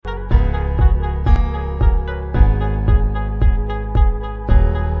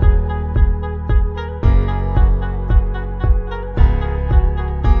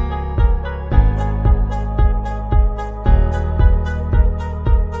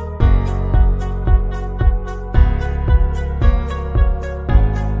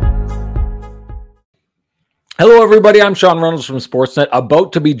Hello, everybody. I'm Sean Reynolds from Sportsnet,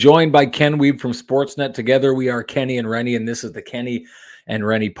 about to be joined by Ken Wiebe from Sportsnet. Together, we are Kenny and Rennie, and this is the Kenny and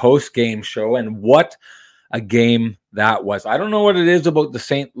Rennie post-game show. And what a game that was. I don't know what it is about the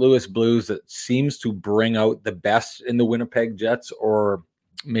St. Louis Blues that seems to bring out the best in the Winnipeg Jets, or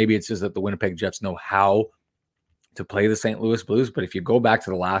maybe it's just that the Winnipeg Jets know how to play the St. Louis Blues. But if you go back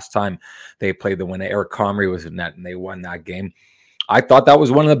to the last time they played when Eric Comrie was in net and they won that game, I thought that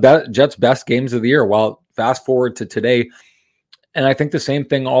was one of the Jets' best games of the year. Well, fast forward to today, and I think the same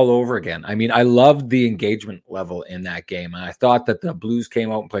thing all over again. I mean, I loved the engagement level in that game. And I thought that the Blues came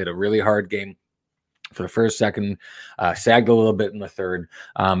out and played a really hard game for the first, second, sagged a little bit in the third.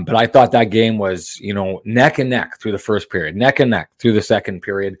 But I thought that game was, neck and neck through the first period, neck and neck through the second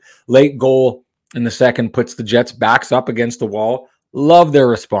period. Late goal in the second puts the Jets' backs up against the wall. Love their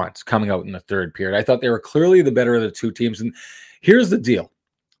response coming out in the third period. I thought they were clearly the better of the two teams. And here's the deal.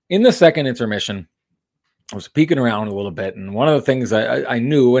 In the second intermission, I was peeking around a little bit, and one of the things I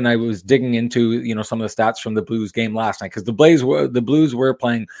knew, and I was digging into, some of the stats from the Blues game last night, because the Blues were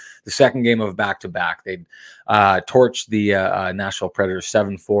playing the second game of back-to-back. They torched the Nashville Predators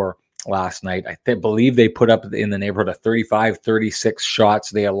 7-4 last night. I believe they put up in the neighborhood of 35, 36 shots.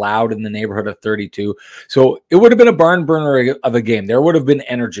 They allowed in the neighborhood of 32. So it would have been a barn burner of a game. There would have been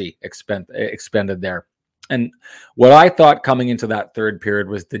energy expended there. And what I thought coming into that third period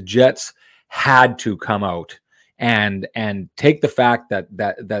was the Jets had to come out and take the fact that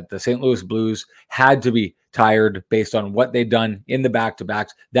the St. Louis Blues had to be tired based on what they'd done in the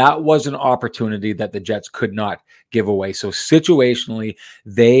back-to-backs. That was an opportunity that the Jets could not give away. So situationally,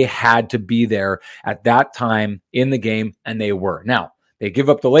 they had to be there at that time in the game, and they were. Now, they give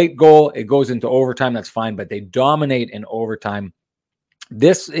up the late goal. It goes into overtime. That's fine, but they dominate in overtime.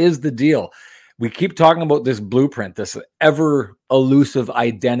 This is the deal. We keep talking about this blueprint, this ever elusive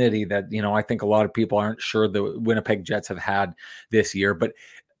identity that, I think a lot of people aren't sure the Winnipeg Jets have had this year. But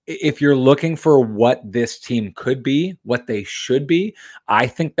if you're looking for what this team could be, what they should be, I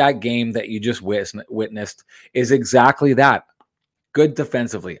think that game that you just witnessed is exactly that. Good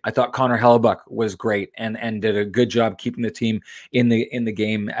defensively. I thought Connor Hellebuck was great and did a good job keeping the team in the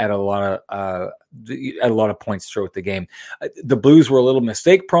game at a lot of points throughout the game. The Blues were a little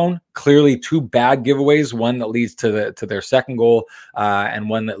mistake prone. Clearly, two bad giveaways. One that leads to their second goal, and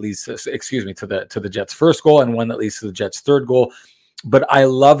one that leads to the Jets' first goal, and one that leads to the Jets' third goal. But I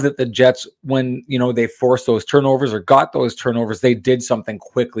love that the Jets, when, they forced those turnovers or got those turnovers, they did something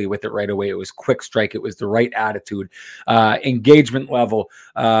quickly with it right away. It was quick strike. It was the right attitude, engagement level,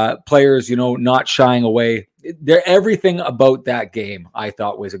 players, not shying away. Everything about that game, I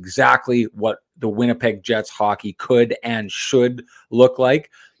thought, was exactly what the Winnipeg Jets hockey could and should look like.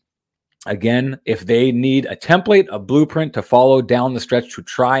 Again, if they need a template, a blueprint to follow down the stretch to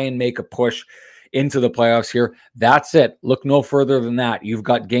try and make a push into the playoffs here, that's it. Look no further than that. You've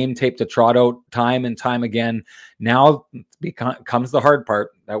got game tape to trot out time and time again. Now comes the hard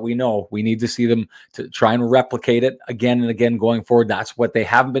part that we know. We need to see them to try and replicate it again and again going forward. That's what they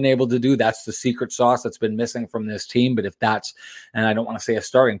haven't been able to do. That's the secret sauce that's been missing from this team. But if that's, and I don't want to say a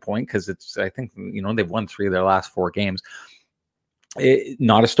starting point, because I think, they've won 3 of their last 4 games.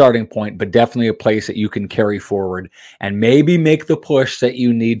 Not a starting point, but definitely a place that you can carry forward and maybe make the push that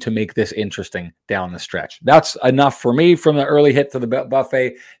you need to make this interesting down the stretch. That's enough for me from the early hit to the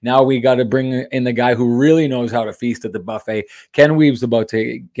buffet. Now we got to bring in the guy who really knows how to feast at the buffet. Ken Wiebe's about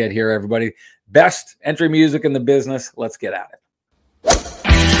to get here, everybody. Best entry music in the business. Let's get at it.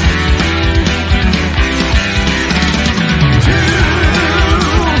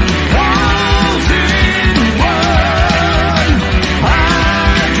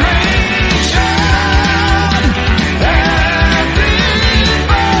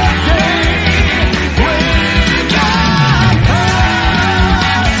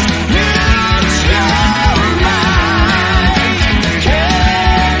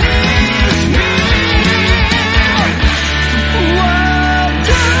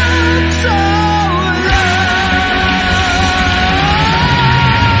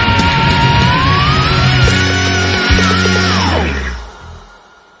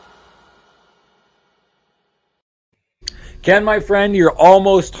 Ken, my friend, you're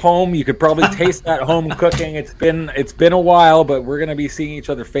almost home. You could probably taste that home cooking. It's been a while, but we're going to be seeing each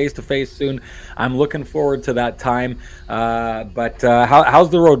other face to face soon. I'm looking forward to that time. But how's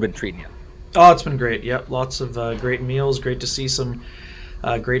the road been treating you? Oh, it's been great. Yep, lots of great meals. Great to see some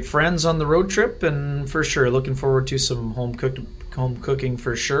great friends on the road trip, and for sure, looking forward to some home cooking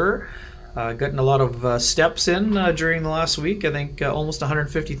for sure. Gotten a lot of steps in during the last week. I think almost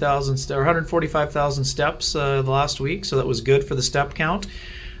 150,000 or 145,000 steps the last week, so that was good for the step count.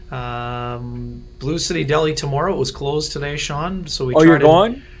 Blue City Deli tomorrow. It was closed today, Sean. So we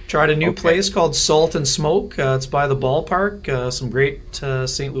tried a new place called Salt and Smoke. It's by the ballpark. Some great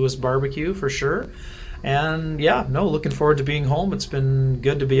St. Louis barbecue for sure. And looking forward to being home. It's been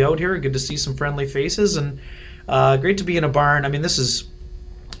good to be out here. Good to see some friendly faces, and great to be in a barn. I mean, this is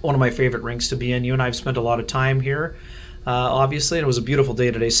one of my favorite rinks to be in. You and I have spent a lot of time here, obviously, and it was a beautiful day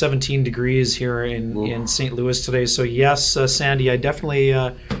today. 17 degrees here in St. Louis today. So yes, Sandy, I definitely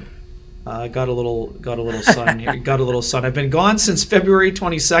got a little sun here. Got a little sun. I've been gone since February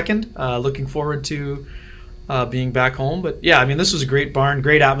 22nd. Looking forward to being back home. But yeah, I mean, this was a great barn,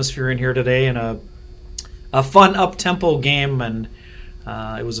 great atmosphere in here today, and a fun up-tempo game, and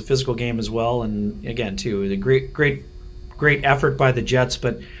it was a physical game as well. And again, too, a great effort by the Jets,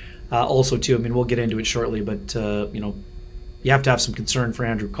 but also too, I mean, we'll get into it shortly, but you have to have some concern for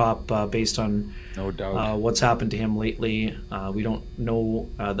Andrew Copp based on no doubt what's happened to him lately. We don't know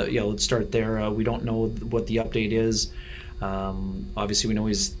let's start there. We don't know what the update is. Obviously, we know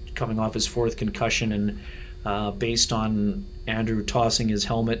he's coming off his fourth concussion, and based on Andrew tossing his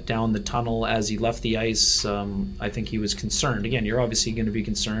helmet down the tunnel as he left the ice, I think he was concerned. Again, you're obviously going to be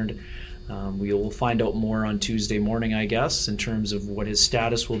concerned. We will find out more on Tuesday morning, I guess, in terms of what his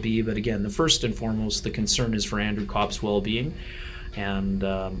status will be. But again, the first and foremost, the concern is for Andrew Copp's well-being, and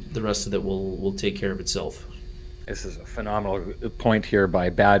the rest of it will take care of itself. This is a phenomenal point here by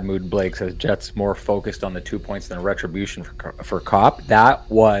Bad Mood Blake, says Jets more focused on the 2 points than retribution for Copp. That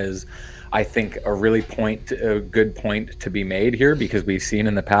was, I think, a really good point to be made here, because we've seen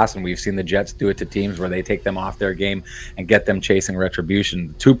in the past, and we've seen the Jets do it to teams where they take them off their game and get them chasing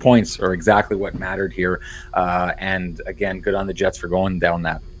retribution. 2 points are exactly what mattered here. And again, good on the Jets for going down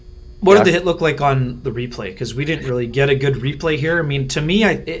that. What did the hit look like on the replay? Because we didn't really get a good replay here. I mean, to me,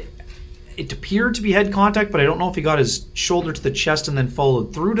 it appeared to be head contact, but I don't know if he got his shoulder to the chest and then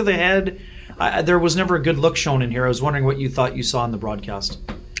followed through to the head. There was never a good look shown in here. I was wondering what you thought you saw in the broadcast.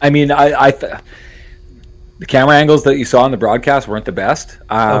 I mean, the camera angles that you saw in the broadcast weren't the best.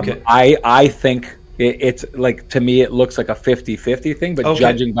 Okay. I think it's like, to me, it looks like a 50-50 thing, but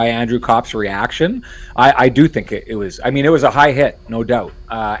judging by Andrew Copp's reaction, I do think it was, I mean, it was a high hit, no doubt.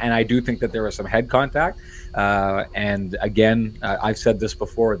 And I do think that there was some head contact. And again, I've said this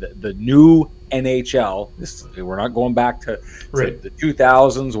before, the new NHL, we're not going back to the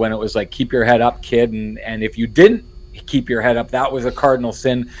 2000s when it was like, keep your head up, kid. And if you didn't keep your head up, that was a cardinal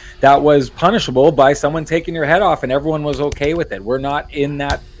sin that was punishable by someone taking your head off, and everyone was okay with it. We're not in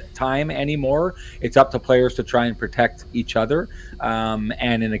that time anymore. It's up to players to try and protect each other.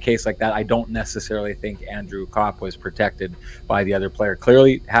 And in a case like that, I don't necessarily think Andrew Copp was protected by the other player.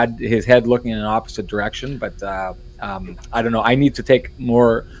 Clearly had his head looking in an opposite direction, but I don't know. I need to take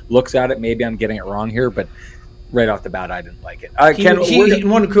more looks at it. Maybe I'm getting it wrong here, but right off the bat, I didn't like it.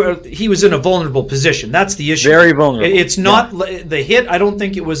 He was in a vulnerable position. That's the issue. Very vulnerable. It's not the hit. I don't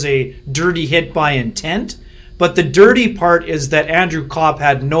think it was a dirty hit by intent. But the dirty part is that Andrew Copp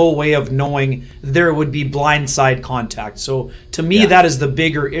had no way of knowing there would be blindside contact. So to me, that is the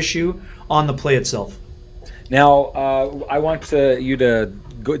bigger issue on the play itself. Now, I want you to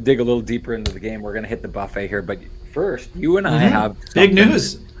dig a little deeper into the game. We're going to hit the buffet here. But first, you and I have big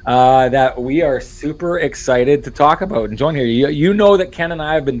news that we are super excited to talk about. And John here, you know that Ken and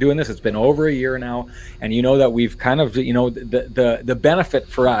I have been doing this. It's been over a year now. And you know that we've kind of, the benefit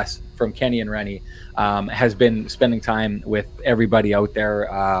for us from Kenny and Rennie has been spending time with everybody out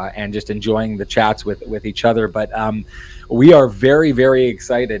there and just enjoying the chats with each other. But we are very, very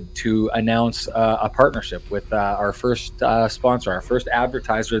excited to announce a partnership with our first sponsor, our first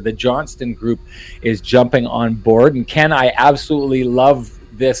advertiser. The Johnston Group is jumping on board. And Ken, I absolutely love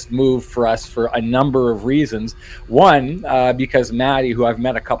this move for us for a number of reasons. One, because Matty, who I've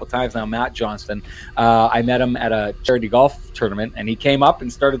met a couple times now, Matt Johnston, I met him at a charity golf tournament, and he came up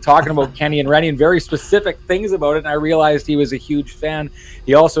and started talking about Kenny and Rennie and very specific things about it, and I realized he was a huge fan.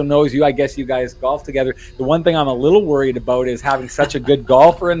 He also knows you. I guess you guys golf together. The one thing I'm a little worried about is having such a good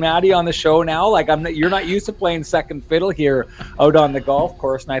golfer in Matty on the show now. Like, you're not used to playing second fiddle here out on the golf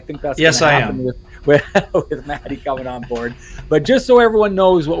course, and I think that's going to happen with Matty coming on board. But just so everyone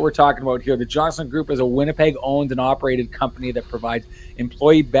knows what we're talking about here, the Johnston Group is a Winnipeg-owned and operated company that provides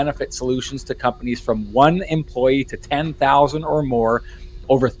employee benefit solutions to companies from 1 employee to 10,000 or more.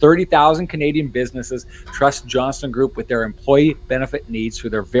 Over 30,000 Canadian businesses trust Johnston Group with their employee benefit needs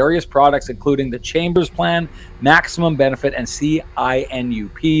through their various products, including the Chambers Plan, Maximum Benefit, and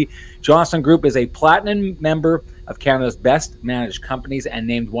CINUP. Johnston Group is a platinum member of Canada's best managed companies and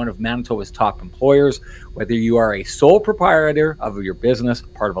named one of Manitoba's top employers. Whether you are a sole proprietor of your business,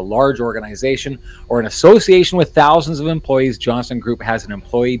 part of a large organization, or an association with thousands of employees, Johnston Group has an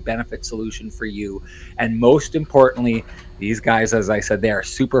employee benefit solution for you. And most importantly, these guys, as I said, they are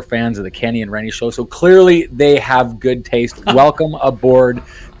super fans of the Kenny and Rennie show. So clearly they have good taste. Welcome aboard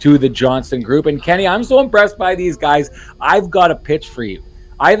to the Johnston Group. And Kenny, I'm so impressed by these guys. I've got a pitch for you.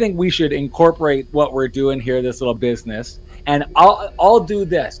 I think we should incorporate what we're doing here, this little business. And I'll do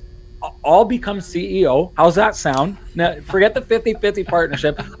this. I'll become CEO. How's that sound? Now, forget the 50-50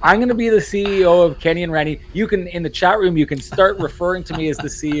 partnership. I'm going to be the CEO of Kenny and Rennie. You can, in the chat room, you can start referring to me as the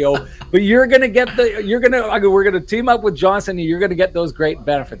CEO, but we're going to team up with Johnson and you're going to get those great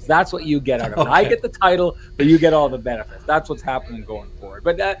benefits. That's what you get out of it. Okay. I get the title, but you get all the benefits. That's what's happening going forward.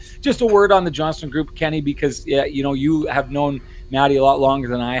 But just a word on the Johnston Group, Kenny, because you have known Maddie a lot longer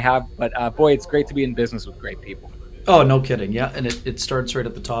than I have, but boy, it's great to be in business with great people. Oh, no kidding. Yeah, and it starts right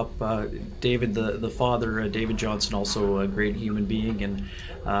at the top. David, the father, David Johnson, also a great human being,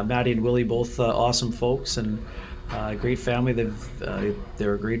 and Maddie and Willie, both awesome folks, and great family.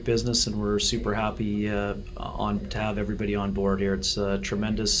 They're a great business, and we're super happy to have everybody on board here. It's a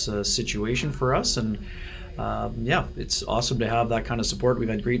tremendous situation for us, and it's awesome to have that kind of support. We've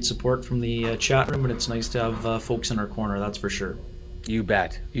had great support from the chat room, and it's nice to have folks in our corner, that's for sure. You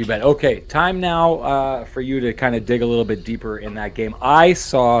bet. Okay, time now for you to kind of dig a little bit deeper in that game. I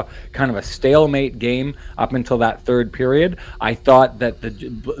saw kind of a stalemate game up until that third period. I thought that the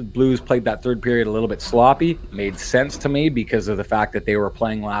Blues played that third period a little bit sloppy. Made sense to me because of the fact that they were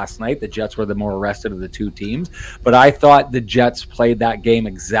playing last night. The Jets were the more rested of the two teams. But I thought the Jets played that game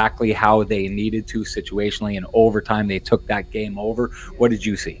exactly how they needed to situationally. In overtime, they took that game over. What did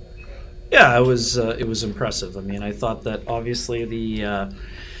you see? Yeah, it was impressive. I mean, I thought that obviously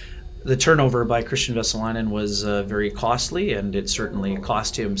the turnover by Christian Vesalainen was very costly, and it certainly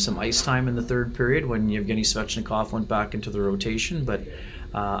cost him some ice time in the third period when Yevgeny Svechnikov went back into the rotation. But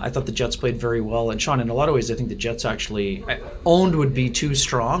I thought the Jets played very well. And Sean, in a lot of ways, I think the Jets actually owned would be too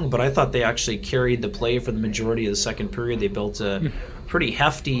strong, but I thought they actually carried the play for the majority of the second period. They built a pretty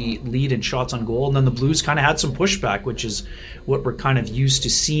hefty lead in shots on goal, and then the Blues kind of had some pushback, which is what we're kind of used to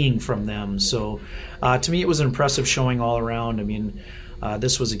seeing from them. So to me, it was an impressive showing all around. I mean,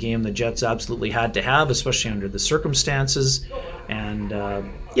 this was a game the Jets absolutely had to have, especially under the circumstances. And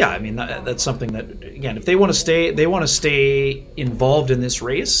I mean, that's something that, again, if they want to stay involved in this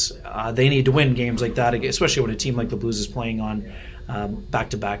race, they need to win games like that, especially when a team like the Blues is playing on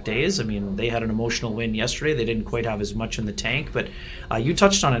back-to-back days. I mean, they had an emotional win yesterday. They didn't quite have as much in the tank, but you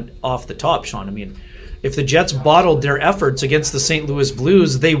touched on it off the top, Sean. I mean, if the Jets bottled their efforts against the St. Louis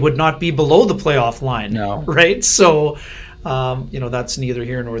Blues, they would not be below the playoff line. No. Right? So, that's neither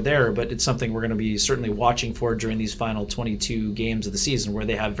here nor there, but it's something we're going to be certainly watching for during these final 22 games of the season where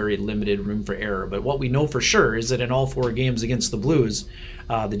they have very limited room for error. But what we know for sure is that in all four games against the Blues,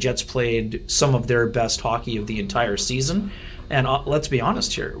 the Jets played some of their best hockey of the entire season. And let's be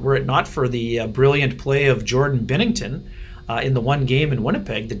honest here, were it not for the brilliant play of Jordan Binnington in the one game in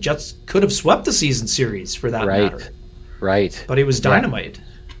Winnipeg, the Jets could have swept the season series for that matter. Right. But he was dynamite.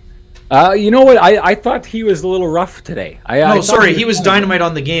 You know what? I thought he was a little rough today. He was dynamite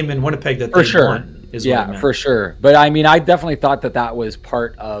on the game in Winnipeg that they won. For sure. But I mean, I definitely thought that was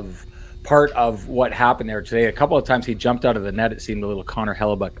part of what happened there today. A couple of times he jumped out of the net. It seemed a little Connor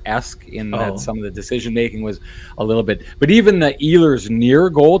Hellebuck-esque in that some of the decision making was a little bit. But even the Ehlers near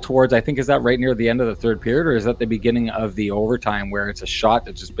goal towards, I think, is that right near the end of the third period, or is that the beginning of the overtime where it's a shot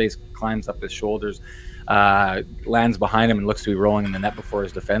that just basically climbs up his shoulders, lands behind him and looks to be rolling in the net before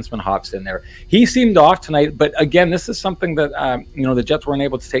his defenseman hops in there. He seemed off tonight, but again, this is something that the Jets weren't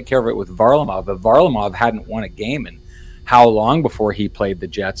able to take care of it with Varlamov. But Varlamov hadn't won a game in how long before he played the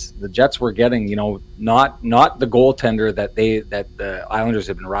Jets. The Jets were getting, not the goaltender that the Islanders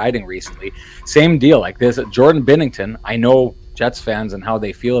have been riding recently. Same deal like this. Jordan Binnington, I know Jets fans and how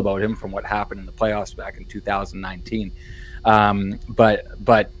they feel about him from what happened in the playoffs back in 2019.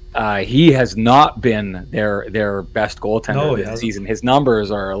 But he has not been their best goaltender this season. His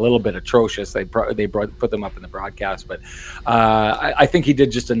numbers are a little bit atrocious. They put them up in the broadcast, but I think he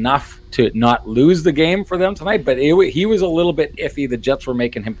did just enough to not lose the game for them tonight. But he was a little bit iffy. The Jets were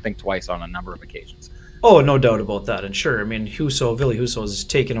making him think twice on a number of occasions. Oh, no doubt about that. And sure, I mean, Ville Husso has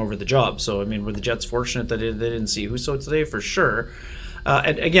taken over the job. So, I mean, were the Jets fortunate that they didn't see Husso today? For sure.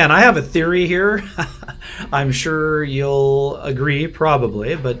 And again, I have a theory here. I'm sure you'll agree,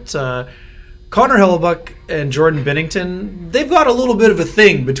 probably. But Connor Hellebuck and Jordan Binnington, they've got a little bit of a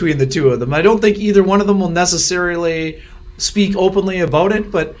thing between the two of them. I don't think either one of them will necessarily speak openly about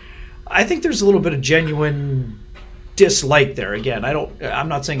it, but I think there's a little bit of genuine dislike there. Again, I'm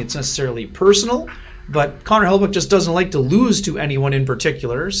not saying it's necessarily personal, but Connor Hellebuyck just doesn't like to lose to anyone in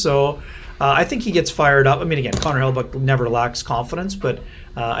particular. So I think he gets fired up. I mean, again, Connor Hellebuyck never lacks confidence, but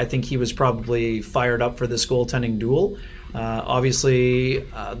I think he was probably fired up for this goaltending duel. Obviously,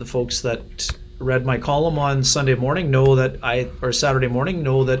 the folks that read my column on Saturday morning know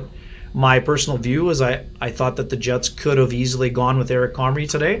that my personal view is I thought that the Jets could have easily gone with Eric Comrie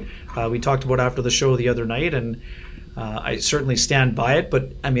today. We talked about after the show the other night, and I certainly stand by it.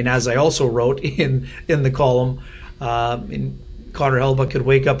 But I mean, as I also wrote in the column, Connor Hellebuyck could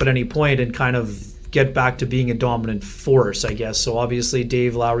wake up at any point and kind of get back to being a dominant force, I guess. So obviously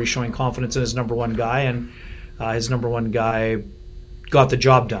Dave Lowry showing confidence in his number one guy, and his number one guy got the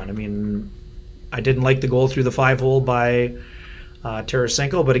job done. I mean, I didn't like the goal through the 5-hole by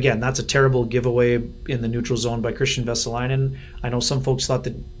Tarasenko, but again, that's a terrible giveaway in the neutral zone by Christian Vesalainen. I know some folks thought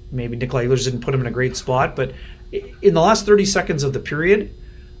that maybe Nikolai Ehlers didn't put him in a great spot, but in the last 30 seconds of the period,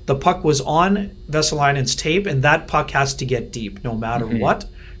 the puck was on Vesalainen's tape, and that puck has to get deep no matter what.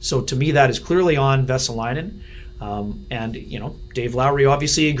 So to me, that is clearly on Vesalainen. And, you know, Dave Lowry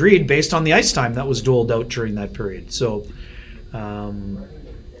obviously agreed based on the ice time that was doled out during that period. So,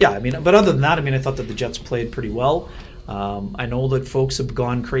 yeah, I mean, but other than that, I mean, I thought that the Jets played pretty well. I know that folks have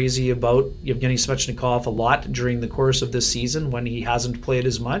gone crazy about Yevgeny Svechnikov a lot during the course of this season when he hasn't played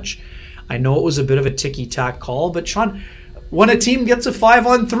as much. I know it was a bit of a ticky-tack call, but Sean, when a team gets a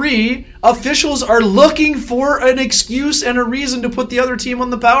 5-on-3, officials are looking for an excuse and a reason to put the other team on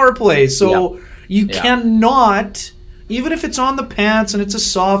the power play. So you cannot, even if it's on the pants and it's a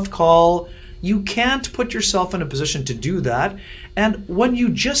soft call, you can't put yourself in a position to do that. And when you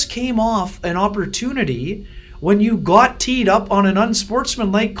just came off an opportunity, when you got teed up on an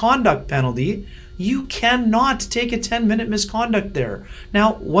unsportsmanlike conduct penalty, you cannot take a 10-minute misconduct there.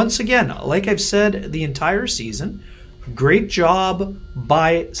 Now, once again, like I've said the entire season, great job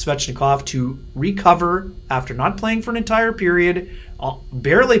by Svechnikov to recover after not playing for an entire period,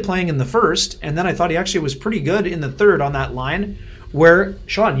 barely playing in the first, and then I thought he actually was pretty good in the third on that line, where,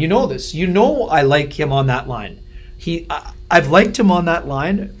 Sean, you know this. You know I like him on that line. I've liked him on that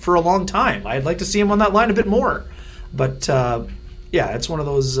line for a long time. I'd like to see him on that line a bit more. But, yeah, it's one of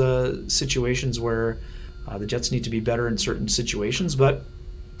those situations where the Jets need to be better in certain situations. But,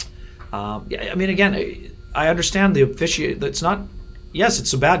 yeah, I mean, again, I understand the officiate. It's not, yes,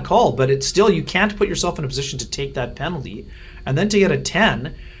 it's a bad call, but it's still, you can't put yourself in a position to take that penalty. And then to get a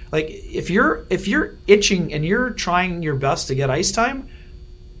 10, like, if you're itching and you're trying your best to get ice time,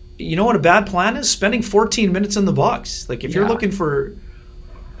 you know what a bad plan is? Spending 14 minutes in the box. Like, if you're looking for,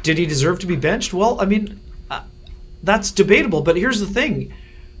 did he deserve to be benched? Well, I mean, that's debatable. But here's the thing.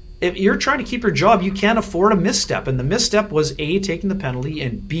 If you're trying to keep your job, you can't afford a misstep. And the misstep was A, taking the penalty,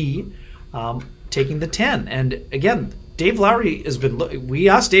 and B, taking the 10. And again, Dave Lowry has been, we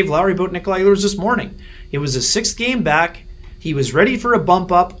asked Dave Lowry about Nikolai Ehlers this morning. It was his 6th game back. He was ready for a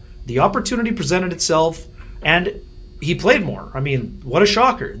bump up. The opportunity presented itself, and he played more. I mean, what a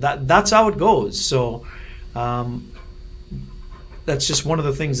shocker. That's how it goes. So that's just one of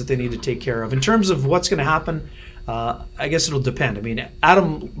the things that they need to take care of. In terms of what's going to happen, I guess it'll depend. I mean,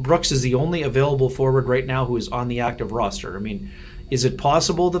 Adam Brooks is the only available forward right now who is on the active roster. I mean, is it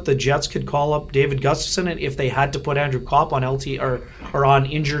possible that the Jets could call up David Gustafson if they had to put Andrew Copp on LT or on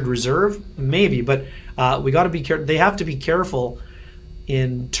injured reserve? Maybe, but we got to be careful. They have to be careful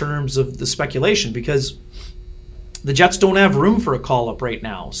in terms of the speculation, because the Jets don't have room for a call-up right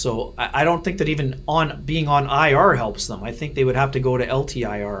now. So I don't think that even being on IR helps them. I think they would have to go to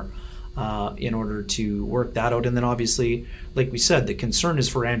LTIR in order to work that out. And then obviously, like we said, the concern is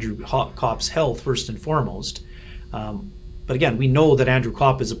for Andrew Copp's health first and foremost. But again, we know that Andrew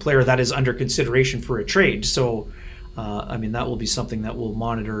Copp is a player that is under consideration for a trade. So, I mean, that will be something that we'll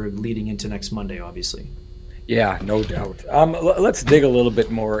monitor leading into next Monday, obviously. Yeah, no doubt. Let's dig a little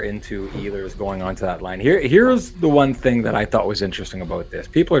bit more into Ehlers going onto that line. Here's the one thing that I thought was interesting about this.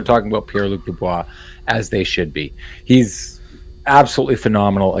 People are talking about Pierre-Luc Dubois as they should be. He's absolutely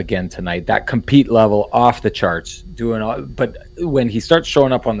phenomenal again tonight. That compete level off the charts. But when he starts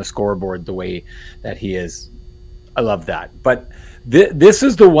showing up on the scoreboard the way that he is, I love that. But this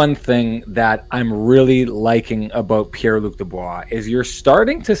is the one thing that I'm really liking about Pierre-Luc Dubois is you're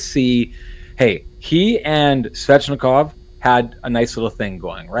starting to see, hey, he and Svechnikov had a nice little thing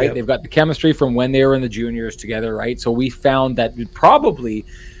going, right? Yep. They've got the chemistry from when they were in the juniors together, right? So we found that probably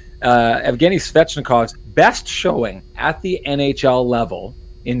Evgeny Svechnikov's best showing at the NHL level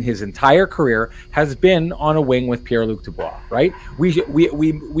in his entire career has been on a wing with Pierre-Luc Dubois, right?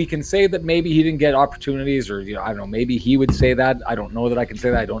 We can say that maybe he didn't get opportunities, or I don't know, maybe he would say that. I don't know that I can say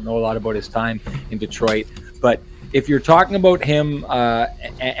that. I don't know a lot about his time in Detroit, but if you're talking about him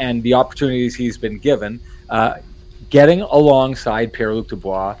and the opportunities he's been given, getting alongside Pierre-Luc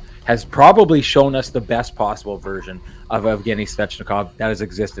Dubois has probably shown us the best possible version of Evgeny Svechnikov that has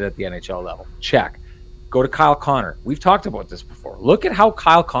existed at the NHL level. Check. Go to Kyle Connor. We've talked about this before. Look at how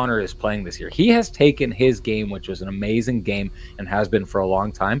Kyle Connor is playing this year. He has taken his game, which was an amazing game and has been for a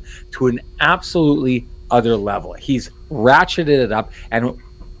long time, to an absolutely other level. He's ratcheted it up, and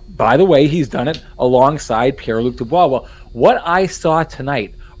by the way, he's done it alongside Pierre-Luc Dubois. Well, what I saw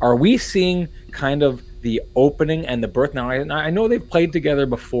tonight, are we seeing kind of the opening and the birth? Now, I know they've played together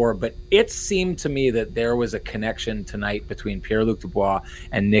before, but it seemed to me that there was a connection tonight between Pierre-Luc Dubois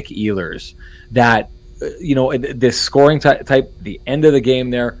and Nick Ehlers that, this scoring type, the end of the game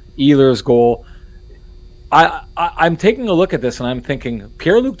there, Ehlers' goal. I'm taking a look at this and I'm thinking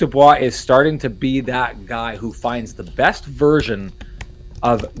Pierre-Luc Dubois is starting to be that guy who finds the best version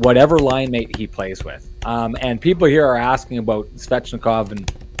of whatever line mate he plays with. And people here are asking about Svechnikov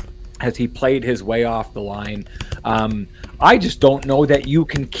and has he played his way off the line? I just don't know that you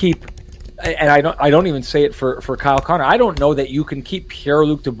can keep, and I don't even say it for Kyle Connor, I don't know that you can keep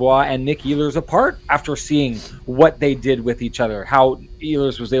Pierre-Luc Dubois and Nick Ehlers apart after seeing what they did with each other, how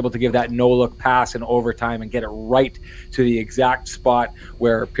Ehlers was able to give that no-look pass in overtime and get it right to the exact spot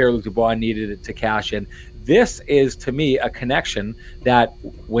where Pierre-Luc Dubois needed it to cash in. This is, to me, a connection that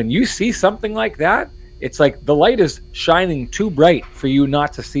when you see something like that, it's like the light is shining too bright for you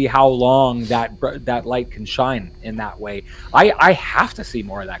not to see how long that light can shine in that way. I have to see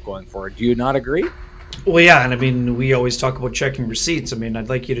more of that going forward. Do you not agree? Well, yeah, and I mean, we always talk about checking receipts. I mean, I'd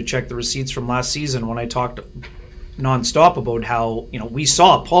like you to check the receipts from last season when I talked nonstop about how, we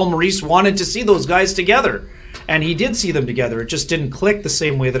saw Paul Maurice wanted to see those guys together, and he did see them together. It just didn't click the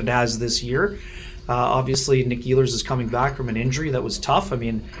same way that it has this year. Obviously, Nick Ehlers is coming back from an injury that was tough. I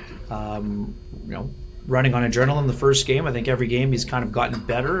mean, running on adrenaline the first game. I think every game he's kind of gotten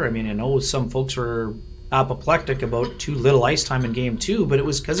better. I mean, I know some folks were apoplectic about too little ice time in game 2, but it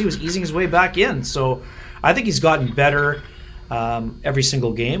was because he was easing his way back in. So I think he's gotten better every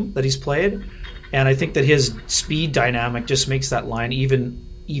single game that he's played. And I think that his speed dynamic just makes that line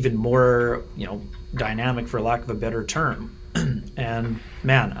even more, dynamic, for lack of a better term. And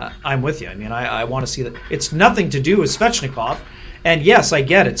man, I'm with you. I mean, I want to see that. It's nothing to do with Svechnikov. And yes, I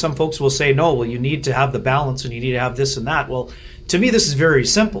get it. Some folks will say, no, well, you need to have the balance and you need to have this and that. Well, to me, this is very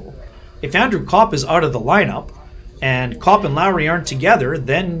simple. If Andrew Copp is out of the lineup and Copp and Lowry aren't together,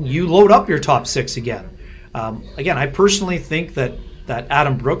 then you load up your top 6 again. Again, I personally think that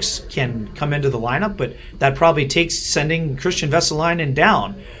Adam Brooks can come into the lineup, but that probably takes sending Christian Vesalainen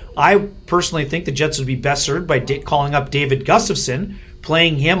down. I personally think the Jets would be best served by calling up David Gustafsson,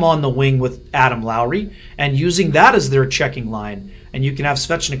 playing him on the wing with Adam Lowry, and using that as their checking line. And you can have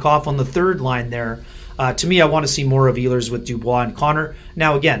Svechnikov on the third line there. To me, I want to see more of Ehlers with Dubois and Connor.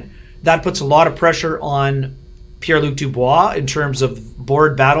 Now, again, that puts a lot of pressure on Pierre-Luc Dubois in terms of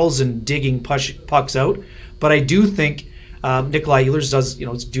board battles and digging pucks out. But I do think Nikolai Ehlers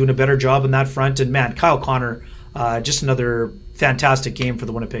is doing a better job on that front. And man, Kyle Connor, just another fantastic game for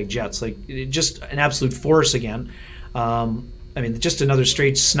the Winnipeg Jets. Like, just an absolute force again. Just another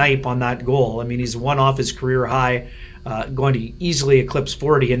straight snipe on that goal. I mean, he's one off his career high, going to easily eclipse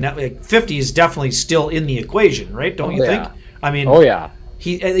 40, and 50 is definitely still in the equation, right? Don't you think? I mean, oh yeah.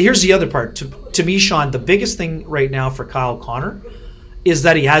 Here's the other part. To me, Sean, the biggest thing right now for Kyle Connor is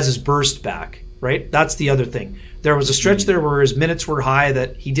that he has his burst back, right? That's the other thing. There was a stretch there where his minutes were high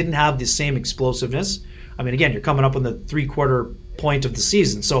that he didn't have the same explosiveness. I mean, again, you're coming up on the 3/4 point of the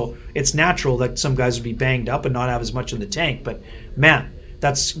season, so it's natural that some guys would be banged up and not have as much in the tank. But man,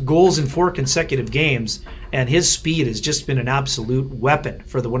 that's goals in 4 consecutive games, and his speed has just been an absolute weapon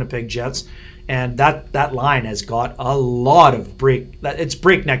for the Winnipeg Jets. And that line has got a lot of it's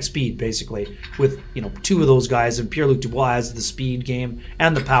breakneck speed, basically, with 2 of those guys, and Pierre-Luc Dubois has the speed game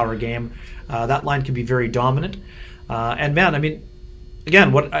and the power game. That line can be very dominant. And man, I mean,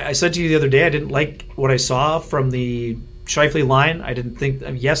 again, what I said to you the other day, I didn't like what I saw from the Scheifele line. I didn't think,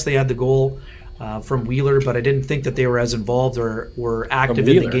 yes, they had the goal from Wheeler, but I didn't think that they were as involved or were active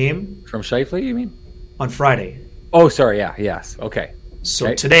in the game. From Scheifele, you mean? On Friday. Oh, sorry, yeah, yes, okay.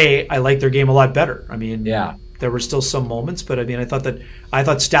 So today, I liked their game a lot better. I mean, yeah, there were still some moments, but I mean, I thought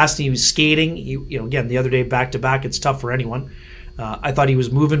Stastny was skating. Again, the other day, back to back, it's tough for anyone. I thought he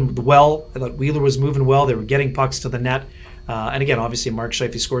was moving well. I thought Wheeler was moving well. They were getting pucks to the net. And again, obviously, Mark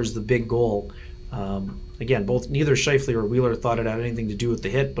Scheifele scores the big goal. Again, neither Scheifele or Wheeler thought it had anything to do with the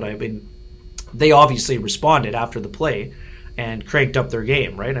hit, but I mean, they obviously responded after the play and cranked up their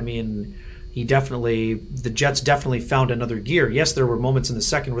game, right? I mean, the Jets definitely found another gear. Yes, there were moments in the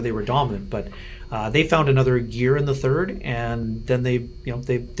second where they were dominant, but they found another gear in the third, and then they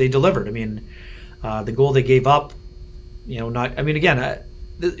delivered. I mean, the goal they gave up,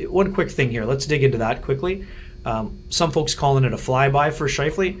 one quick thing here. Let's dig into that quickly. Some folks calling it a flyby for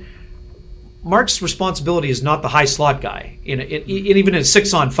Scheifele. Mark's responsibility is not the high slot guy, even in a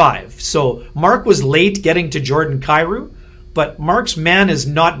 6-on-5. So Mark was late getting to Jordan Kyrou, but Mark's man is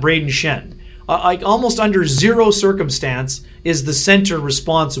not Braden Shen. Almost under zero circumstance is the center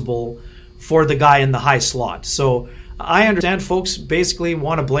responsible for the guy in the high slot. So I understand folks basically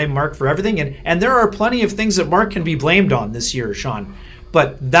want to blame Mark for everything, and there are plenty of things that Mark can be blamed on this year, Sean.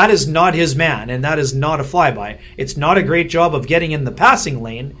 But that is not his man, and that is not a flyby. It's not a great job of getting in the passing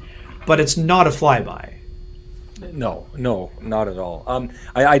lane, but it's not a flyby. No, not at all.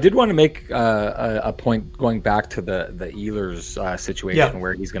 I did want to make a point going back to the Ehlers situation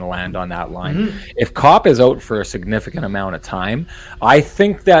where he's going to land on that line. Mm-hmm. If Copp is out for a significant amount of time, I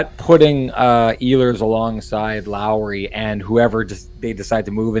think that putting Ehlers alongside Lowry and whoever they decide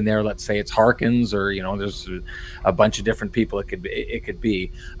to move in there, let's say it's Harkins or there's a bunch of different people it could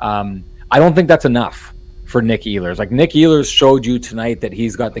be. I don't think that's enough for Nick Ehlers. Like, Nick Ehlers showed you tonight that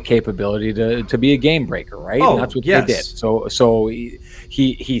he's got the capability to be a game breaker, right? Oh, and that's what they did. So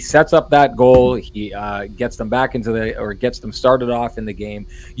he sets up that goal. He gets them back gets them started off in the game.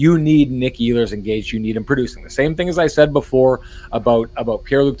 You need Nick Ehlers engaged. You need him producing. The same thing as I said before about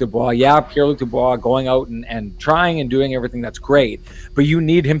Pierre-Luc Dubois. Yeah, Pierre-Luc Dubois going out and trying and doing everything, that's great, but you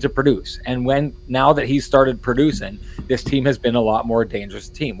need him to produce. And now that he's started producing, this team has been a lot more dangerous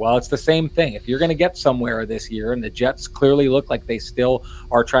team. Well, it's the same thing. If you're going to get somewhere this year, and the Jets clearly look like they still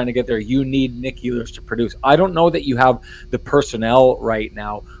are trying to get there, you need Nick Ehlers to produce. I don't know that you have the personnel right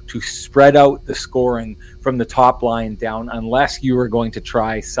now to spread out the scoring from the top line down, unless you are going to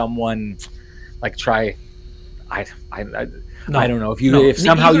try someone I don't know if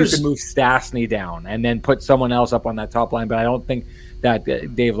somehow you could move Stastny down and then put someone else up on that top line, but I don't think that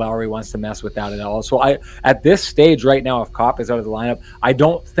Dave Lowry wants to mess with that at all. So at this stage right now, if Copp is out of the lineup, I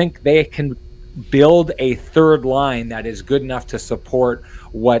don't think they can build a third line that is good enough to support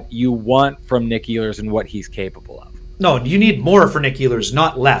what you want from Nick Ehlers and what he's capable of. No, you need more for Nick Ehlers,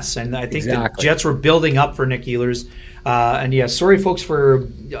 not less. And I think the Jets were building up for Nick Ehlers. Sorry, folks,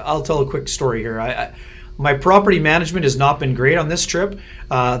 I'll tell a quick story here. My property management has not been great on this trip.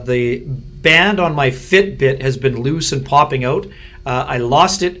 The band on my Fitbit has been loose and popping out. I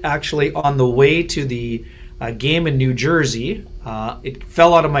lost it actually on the way to the game in New Jersey. It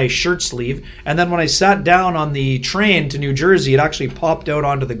fell out of my shirt sleeve, and then when I sat down on the train to New Jersey, it actually popped out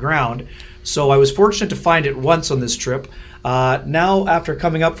onto the ground. So I was fortunate to find it once on this trip. Now, after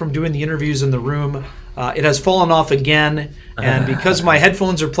coming up from doing the interviews in the room, it has fallen off again, and because my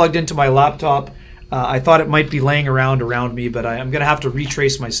headphones are plugged into my laptop, I thought it might be laying around me, but I'm going to have to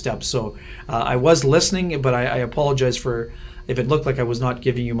retrace my steps. So I was listening, but I apologize for if it looked like I was not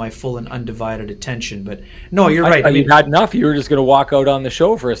giving you my full and undivided attention. But no, you're right. You had enough. You were just going to walk out on the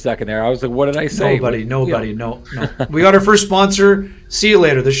show for a second there. I was like, what did I say? Nobody. No. We got our first sponsor. See you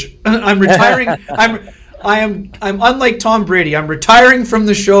later. I'm retiring. I'm unlike Tom Brady. I'm retiring from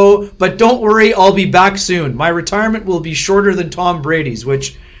the show, but don't worry, I'll be back soon. My retirement will be shorter than Tom Brady's,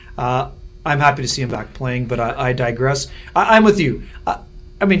 which I'm happy to see him back playing, but I digress. I'm with you.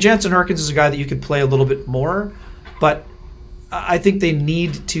 Jansen Harkins is a guy that you could play a little bit more, but I think they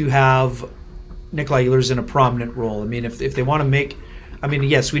need to have Nikolai Ehlers in a prominent role. If they want to make...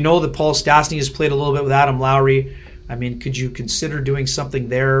 yes, we know that Paul Stastny has played a little bit with Adam Lowry. Could you consider doing something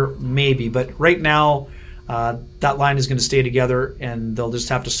there? Maybe. But right now, that line is going to stay together, and they'll just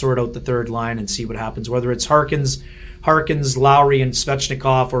have to sort out the third line and see what happens. Whether it's Harkins, Lowry, and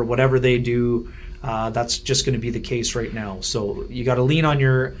Svechnikov, or whatever they do, that's just going to be the case right now. So you got to lean on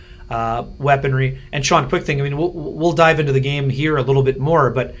your weaponry. And Sean, quick thing. We'll dive into the game here a little bit more,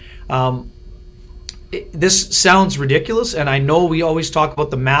 but this sounds ridiculous, and I know we always talk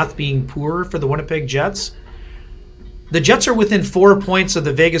about the math being poor for the Winnipeg Jets. The Jets are within 4 points of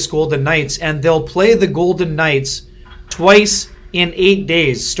the Vegas Golden Knights, and they'll play the Golden Knights twice in 8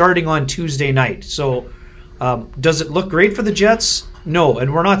 days, starting on Tuesday night. So does it look great for the Jets? No,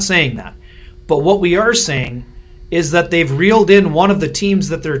 and we're not saying that. But what we are saying is that they've reeled in one of the teams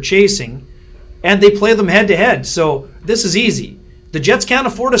that they're chasing, and they play them head-to-head. So this is easy. The Jets can't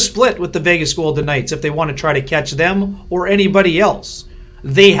afford a split with the Vegas Golden Knights if they want to try to catch them or anybody else.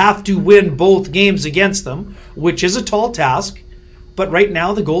 They have to win both games against them, which is a tall task. But right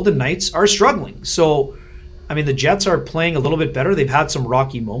now, the Golden Knights are struggling. So, the Jets are playing a little bit better. They've had some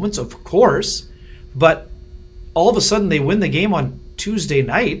rocky moments, of course. But all of a sudden, they win the game on Tuesday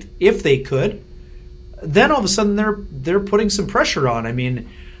night, if they could, then all of a sudden they're putting some pressure on. I mean,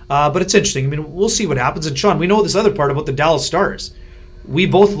 but it's interesting. I mean, we'll see what happens. And Sean, we know this other part about the Dallas Stars. We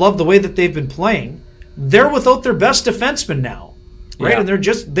both love the way that they've been playing. They're without their best defenseman now, right? Yeah.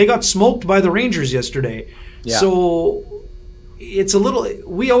 And they got smoked by the Rangers yesterday. Yeah. So it's a little.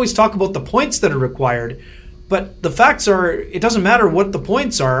 We always talk about the points that are required, but the facts are it doesn't matter what the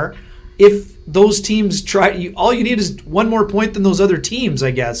points are if those teams try. All you need is one more point than those other teams, I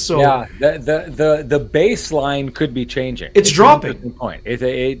guess. So yeah, the baseline could be changing. It's dropping. Point.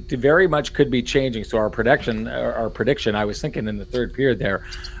 It very much could be changing. So our prediction. I was thinking in the third period there,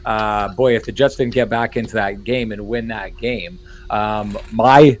 boy, if the Jets didn't get back into that game and win that game,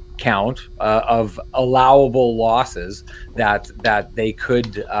 my count of allowable losses that they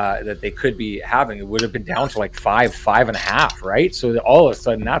could be having, it would have been down to like 5.5, right? So all of a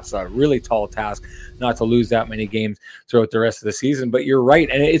sudden that's a really tall task not to lose that many games throughout the rest of the season. But you're right,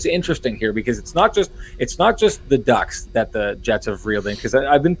 and it's interesting here because it's not just the Ducks that the Jets have reeled in, because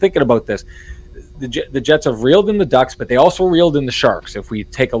I've been thinking about this. The Jets have reeled in the Ducks, but they also reeled in the Sharks if we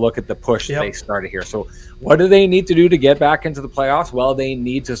take a look at the push that they started here. So what do they need to do to get back into the playoffs? Well, they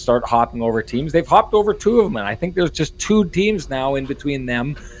need to start hopping over teams. They've hopped over two of them, and I think there's just two teams now in between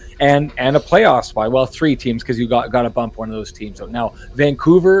them and a playoff spot. Well, three teams, because you got to bump one of those teams out. Now,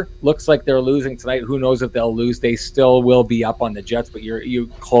 Vancouver looks like they're losing tonight. Who knows if they'll lose? They still will be up on the Jets, but you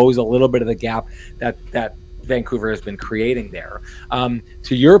close a little bit of the gap that Vancouver has been creating there.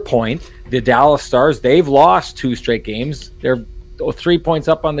 To your point, the Dallas Stars, they've lost 2 straight games. They're 3 points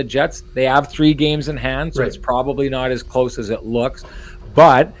up on the Jets. They have 3 games in hand, so It's probably not as close as it looks.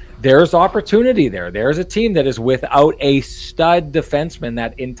 But there's opportunity there. There's a team that is without a stud defenseman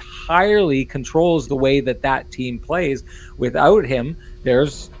that entirely controls the way that team plays. Without him,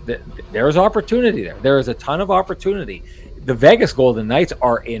 there's opportunity there. There is a ton of opportunity. The Vegas Golden Knights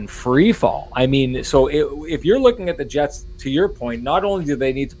are in free fall. I mean, so if you're looking at the Jets, to your point, not only do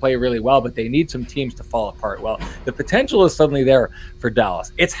they need to play really well, but they need some teams to fall apart. Well, the potential is suddenly there for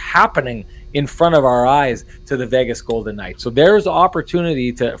Dallas. It's happening in front of our eyes to the Vegas Golden Knights. So there's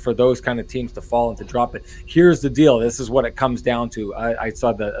opportunity for those kind of teams to fall and to drop it. Here's the deal. This is what it comes down to. I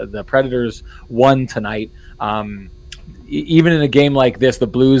saw the Predators won tonight. Even in a game like this, the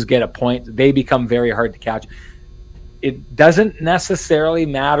Blues get a point. They become very hard to catch. It doesn't necessarily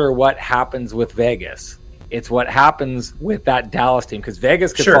matter what happens with Vegas. It's what happens with that Dallas team, because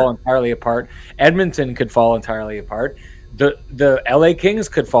Vegas could fall entirely apart. Edmonton could fall entirely apart. The LA Kings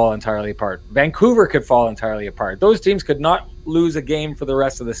could fall entirely apart. Vancouver could fall entirely apart. Those teams could not lose a game for the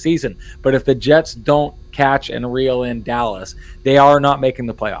rest of the season. But if the Jets don't catch and reel in Dallas, they are not making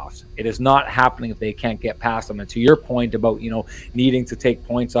the playoffs. It is not happening if they can't get past them. And to your point about, needing to take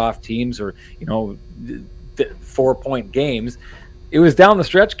points off teams or, 4-point games, it was down the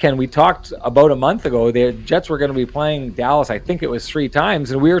stretch, Ken. We talked about a month ago, the Jets were going to be playing Dallas, I think it was 3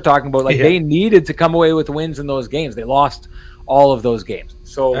 times, and we were talking about they needed to come away with wins in those games. They lost all of those games.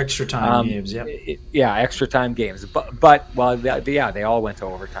 So extra time games, extra time games. But they all went to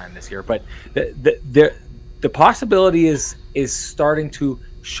overtime this year. But the possibility is starting to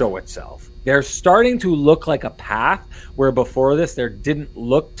show itself. They're starting to look like a path where before this there didn't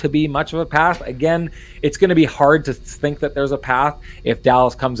look to be much of a path. Again, it's going to be hard to think that there's a path if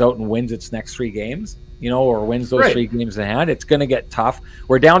Dallas comes out and wins its next 3 games, or wins those 3 games in hand. It's going to get tough.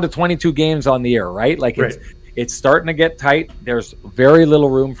 We're down to 22 games on the year, right? It's starting to get tight. There's very little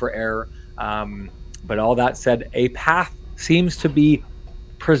room for error. But all that said, a path seems to be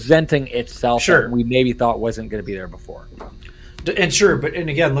presenting itself that we maybe thought wasn't going to be there before. And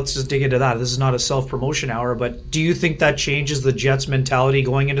again, let's just dig into that. This is not a self-promotion hour, but do you think that changes the Jets' mentality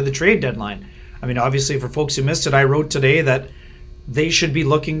going into the trade deadline? I mean, obviously, for folks who missed it, I wrote today that they should be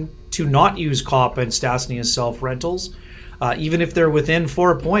looking to not use Copp and Stastny as self-rentals, even if they're within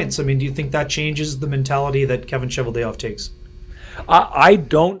 4 points. I mean, do you think that changes the mentality that Kevin Cheveldayoff takes? I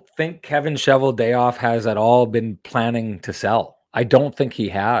don't think Kevin Cheveldayoff has at all been planning to sell. I don't think he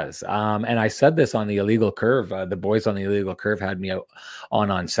has. And I said this on the Illegal Curve. The boys on the Illegal Curve had me out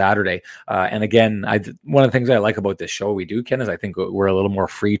on Saturday. And again, one of the things I like about this show we do, Ken, is I think we're a little more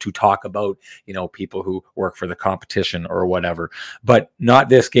free to talk about, people who work for the competition or whatever. But not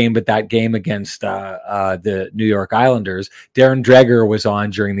this game, but that game against the New York Islanders. Darren Dreger was on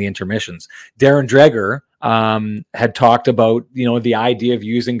during the intermissions. Darren Dreger had talked about, the idea of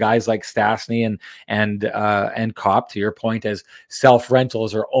using guys like Stastny and Copp, to your point, as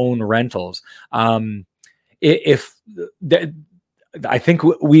self-rentals or own rentals. I think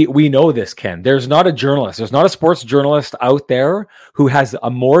we know this, Ken. There's not a sports journalist out there who has a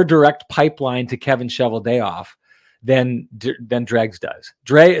more direct pipeline to Kevin Cheveldayoff than Dregs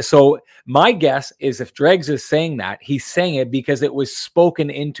does. So my guess is if Dregs is saying that, he's saying it because it was spoken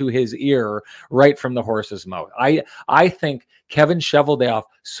into his ear right from the horse's mouth. I think Kevin Cheveldayoff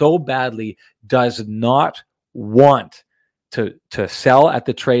so badly does not want to sell at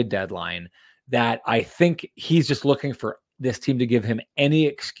the trade deadline that I think he's just looking for this team to give him any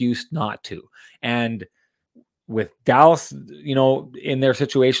excuse not to. And with Dallas, in their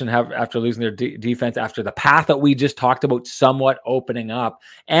situation, after losing their defense, after the path that we just talked about somewhat opening up,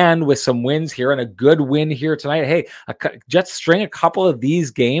 and with some wins here and a good win here tonight, hey, Jets string a couple of these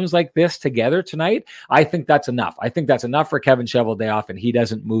games like this together tonight. I think that's enough. I think that's enough for Kevin Cheveldayoff, and he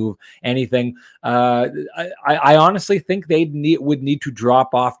doesn't move anything. I honestly think they would need to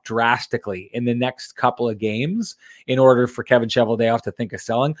drop off drastically in the next couple of games in order for Kevin Cheveldayoff to think of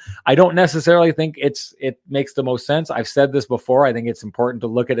selling. I don't necessarily think it makes the most sense. I've said this before. I think it's important to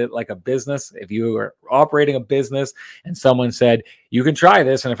look at it like a business. If you are operating a business and someone said, you can try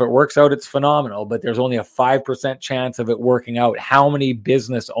this, and if it works out, it's phenomenal, but there's only a 5% chance of it working out, how many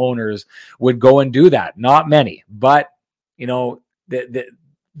business owners would go and do that? Not many, but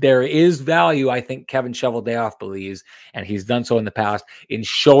there is value, I think Kevin Cheveldayoff believes, and he's done so in the past, in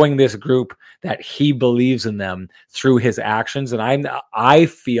showing this group that he believes in them through his actions. And I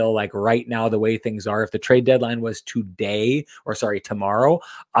feel like right now, the way things are, if the trade deadline was tomorrow,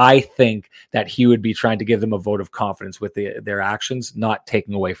 I think that he would be trying to give them a vote of confidence with their actions, not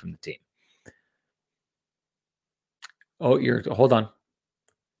taking away from the team. Oh, hold on.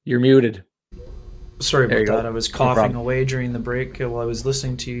 You're muted. Sorry about that. I was coughing away during the break while I was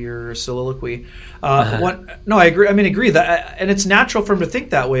listening to your soliloquy. No, I agree. I agree that, and it's natural for him to think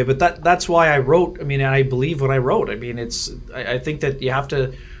that way. But that's why I wrote. And I believe what I wrote. I think that you have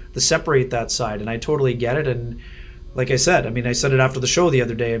to separate that side, and I totally get it. And like I said, I said it after the show the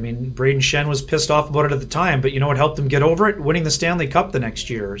other day. Braden Shen was pissed off about it at the time, but what helped him get over it? Winning the Stanley Cup the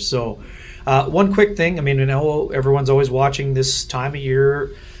next year. So, one quick thing. I know everyone's always watching this time of year.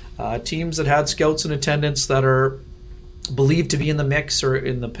 Teams that had scouts in attendance that are believed to be in the mix or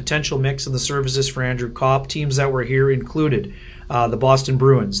in the potential mix of the services for Andrew Copp. Teams that were here included the Boston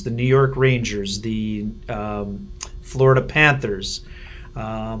Bruins, the New York Rangers, the Florida Panthers.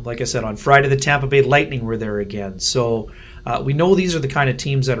 Like I said, on Friday, the Tampa Bay Lightning were there again. So we know these are the kind of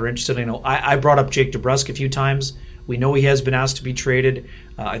teams that are interested. I brought up Jake DeBrusk a few times. We know he has been asked to be traded.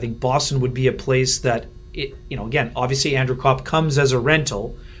 I think Boston would be a place that, again, obviously Andrew Copp comes as a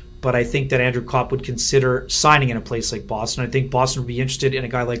rental, but I think that Andrew Copp would consider signing in a place like Boston. I think Boston would be interested in a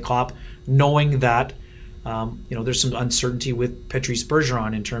guy like Copp, knowing that there's some uncertainty with Patrice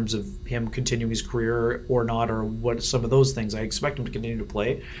Bergeron in terms of him continuing his career or not, or what some of those things. I expect him to continue to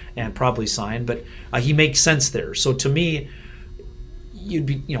play and probably sign, but he makes sense there. So to me, you'd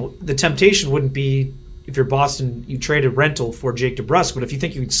be, the temptation wouldn't be, if you're Boston, you trade a rental for Jake DeBrusk, but if you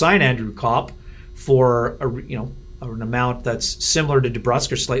think you could sign Andrew Copp for an amount that's similar to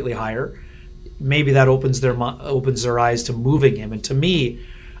DeBrusk or slightly higher, maybe that opens their eyes to moving him. And to me,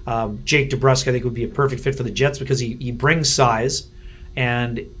 Jake DeBrusk, I think, would be a perfect fit for the Jets because he brings size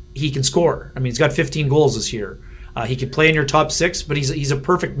and he can score. He's got 15 goals this year. He could play in your top six, but he's a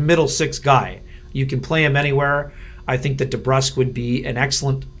perfect middle six guy. You can play him anywhere. I think that DeBrusk would be an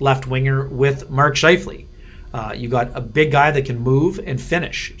excellent left winger with Mark Scheifele. You got a big guy that can move and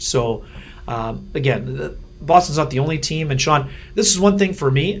finish. So again, Boston's not the only team. And Sean, this is one thing for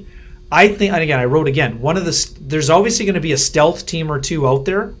me. I think, and again, I wrote again, there's obviously going to be a stealth team or two out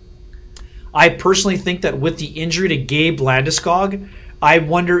there. I personally think that with the injury to Gabe Landeskog, I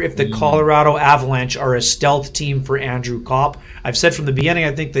wonder if the Colorado Avalanche are a stealth team for Andrew Copp. I've said from the beginning,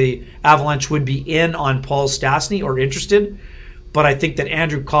 I think the Avalanche would be in on Paul Stastny or interested, but I think that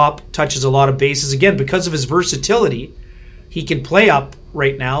Andrew Copp touches a lot of bases. Again, because of his versatility, he can play up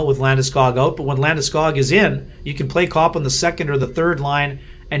right now with Landeskog out, but when Landeskog is in, you can play Copp on the second or the third line,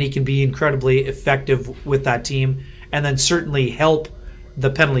 and he can be incredibly effective with that team, and then certainly help the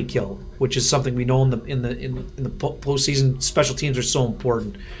penalty kill, which is something we know in the postseason. Special teams are so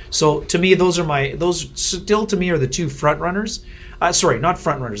important. So to me, those still to me are the two front runners. Sorry, not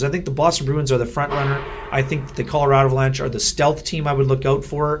front runners. I think the Boston Bruins are the front runner. I think the Colorado Avalanche are the stealth team I would look out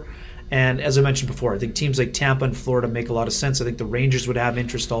for. And as I mentioned before, I think teams like Tampa and Florida make a lot of sense. I think the Rangers would have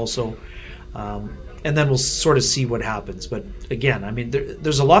interest also. And then we'll sort of see what happens. But again,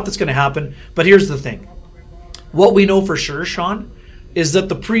 there's a lot that's going to happen. But here's the thing. What we know for sure, Sean, is that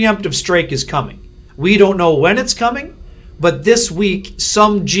the preemptive strike is coming. We don't know when it's coming, but this week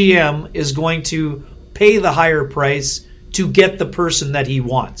some GM is going to pay the higher price to get the person that he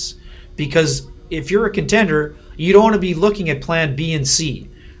wants. Because if you're a contender, you don't want to be looking at plan B and C.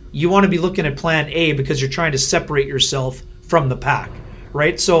 you want to be looking at plan A because you're trying to separate yourself from the pack,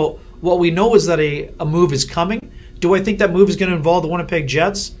 right? So what we know is that a move is coming. Do I think that move is going to involve the Winnipeg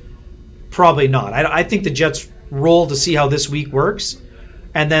Jets? Probably not. I think the Jets roll to see how this week works,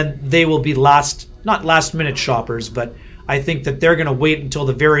 and then they will be not last minute shoppers, but I think that they're going to wait until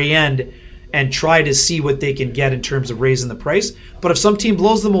the very end and try to see what they can get in terms of raising the price. But if some team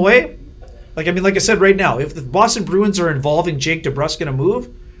blows them away, like I said right now, if the Boston Bruins are involving Jake DeBrusk in a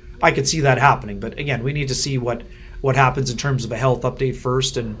move, I could see that happening. But again, we need to see what happens in terms of a health update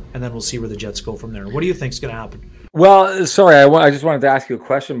first, and then we'll see where the Jets go from there. What do you think is going to happen? Well, sorry, I just wanted to ask you a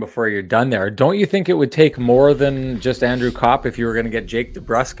question before you're done there. Don't you think it would take more than just Andrew Copp if you were going to get Jake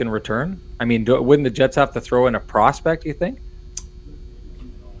DeBrusk in return? I mean, wouldn't the Jets have to throw in a prospect, you think?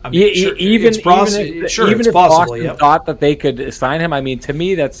 I mean, even if possible, Boston thought that they could sign him, I mean, to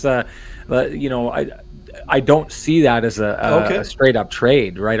me, that's I don't see that as a straight up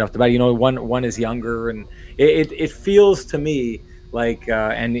trade right off the bat. One is younger, and it feels to me like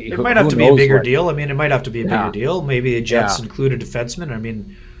and it might have to be a bigger deal. I mean, it might have to be a bigger deal. Maybe the Jets include a defenseman. I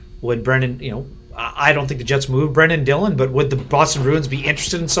mean, would Brendan? I don't think the Jets move Brendan Dillon, but would the Boston Bruins be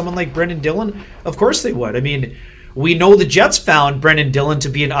interested in someone like Brendan Dillon? Of course they would. I mean, we know the Jets found Brendan Dillon to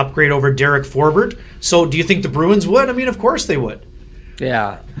be an upgrade over Derek Forbort. So do you think the Bruins would? I mean, of course they would.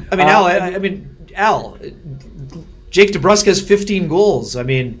 Yeah. I mean, Al, Jake DeBrusk has 15 goals. I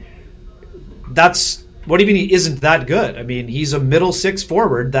mean, what do you mean he isn't that good? I mean, he's a middle six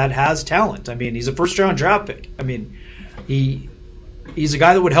forward that has talent. I mean, he's a first-round draft pick. I mean, he's a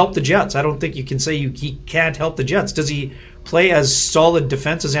guy that would help the Jets. I don't think you can say he can't help the Jets. Does he play as solid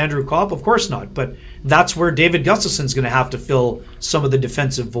defense as Andrew Copp? Of course not. But that's where David Gustafson's going to have to fill some of the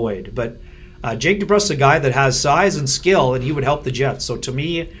defensive void. But Jake DeBrusk is a guy that has size and skill, and he would help the Jets. So to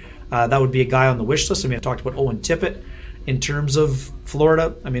me, that would be a guy on the wish list. I mean, I talked about Owen Tippett in terms of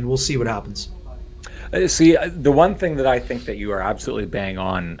Florida. I mean, we'll see what happens. See, the one thing that I think that you are absolutely bang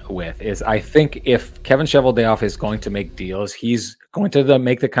on with is I think if Kevin Cheveldayoff is going to make deals, he's going to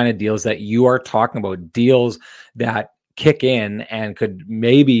make the kind of deals that you are talking about, deals that kick in and could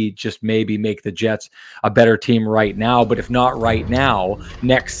maybe make the Jets a better team right now, but if not right now,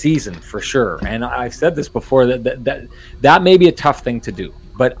 next season for sure. And I've said this before, that may be a tough thing to do.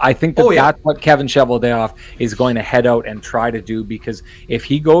 But I think that's what Kevin Cheveldayoff is going to head out and try to do, because if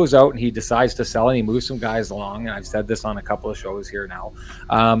he goes out and he decides to sell and he moves some guys along, and I've said this on a couple of shows here now,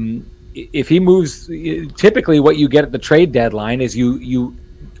 if he moves, typically what you get at the trade deadline is you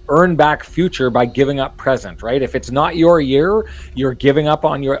earn back future by giving up present, right? If it's not your year, you're giving up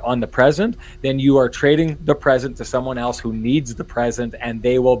on the present, then you are trading the present to someone else who needs the present, and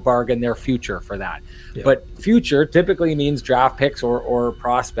they will bargain their future for that. Yeah. But future typically means draft picks or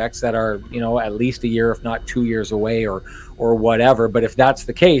prospects that are, at least a year, if not 2 years away or whatever. But if that's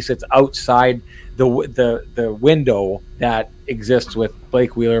the case, it's outside the window that exists with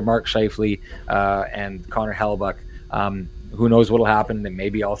Blake Wheeler, Mark Scheifele, and Connor Hellebuck. Who knows what will happen, and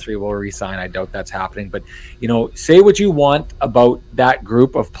maybe all three will re-sign. I doubt that's happening. But, say what you want about that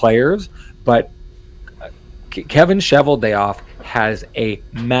group of players, but Kevin Cheveldayoff has a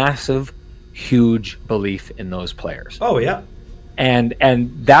massive, huge belief in those players. Oh, yeah. And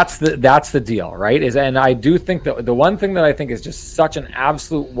that's the deal, right? And I do think that the one thing that I think is just such an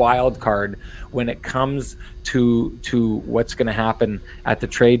absolute wild card when it comes to what's going to happen at the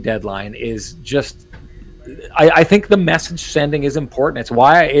trade deadline is just, I think the message sending is important. It's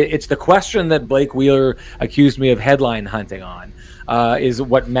why it's the question that Blake Wheeler accused me of headline hunting on, is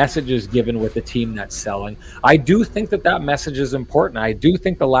what message is given with the team that's selling. I do think that message is important. I do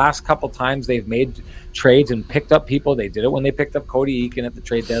think the last couple times they've made trades and picked up people, they did it when they picked up Cody Eakin at the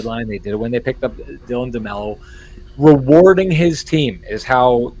trade deadline. They did it when they picked up Dylan DeMello. Rewarding his team is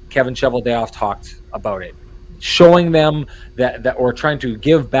how Kevin Cheveldayoff talked about it. Showing them that or trying to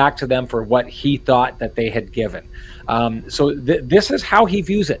give back to them for what he thought that they had given. So this is how he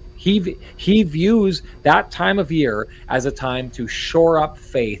views it. He views that time of year as a time to shore up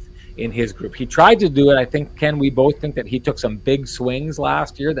faith in his group. He tried to do it. I think, Ken, we both think that he took some big swings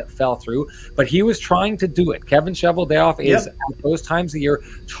last year that fell through, but he was trying to do it. Kevin Cheveldayoff is at those times of year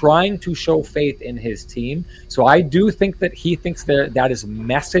trying to show faith in his team. So I do think that he thinks that is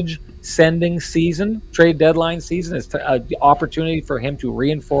message sending season, trade deadline season, is an opportunity for him to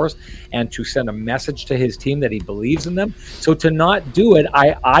reinforce and to send a message to his team that he believes in them. So to not do it,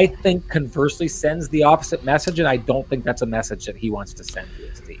 I think conversely sends the opposite message, and I don't think that's a message that he wants to send to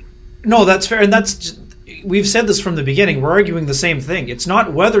his team. No, that's fair, and we've said this from the beginning. We're arguing the same thing. It's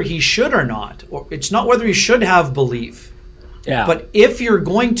not whether he should or not, or it's not whether he should have belief. Yeah. But if you're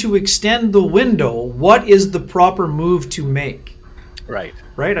going to extend the window, what is the proper move to make? Right.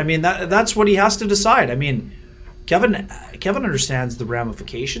 Right? I mean, that's what he has to decide. I mean, Kevin understands the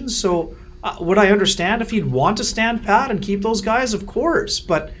ramifications, so would I understand if he'd want to stand pat and keep those guys? Of course,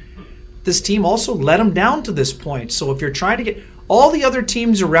 but this team also let him down to this point. So if you're trying to get... All the other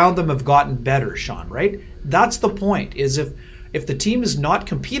teams around them have gotten better, Sean, right? That's the point, is if the team is not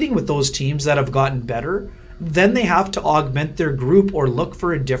competing with those teams that have gotten better, then they have to augment their group or look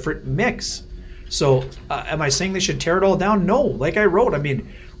for a different mix. So am I saying they should tear it all down? No. Like I wrote, I mean,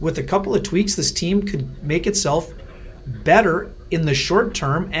 with a couple of tweaks, this team could make itself better in the short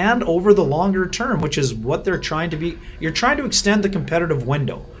term and over the longer term, which is what they're trying to be. You're trying to extend the competitive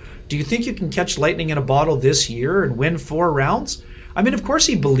window. Do you think you can catch lightning in a bottle this year and win 4 rounds? I mean, of course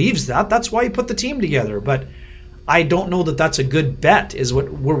he believes that. That's why he put the team together. But I don't know that that's a good bet, is what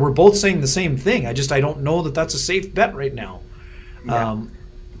we're both saying the same thing. I don't know that that's a safe bet right now. Yeah.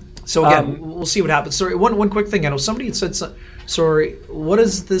 So again, we'll see what happens. Sorry, one quick thing. I know somebody had said, sorry, what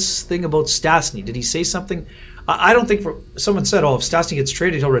is this thing about Stastny? Did he say something? I don't think someone said, if Stastny gets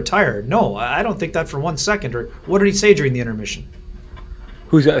traded, he'll retire. No, I don't think that for 1 second. Or what did he say during the intermission?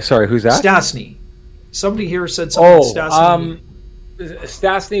 Who's that? Sorry, who's that? Stastny. Somebody here said something.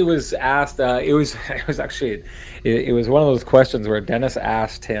 Stastny was asked. It was actually one of those questions where Dennis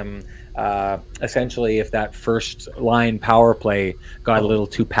asked him essentially if that first line power play got a little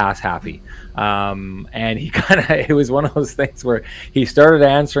too pass happy, and he it was one of those things where he started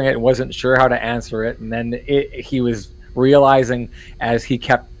answering it and wasn't sure how to answer it, and then he was realizing as he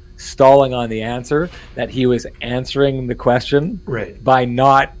kept stalling on the answer that he was answering the question by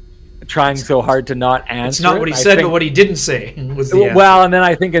not trying so hard to not answer. It's not what he said, but what he didn't say was the answer. Well, and then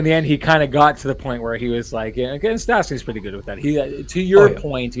I think in the end he kind of got to the point where he was like, and Stastny's pretty good with that. He, to your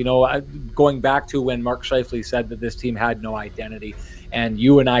point, going back to when Mark Scheifele said that this team had no identity, and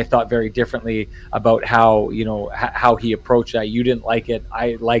you and I thought very differently about how he approached that. You didn't like it.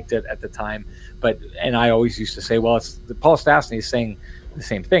 I liked it at the time, and I always used to say, well, it's Paul Stastny is saying the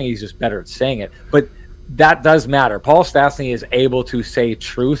same thing. He's just better at saying it, but that does matter. Paul Stastny is able to say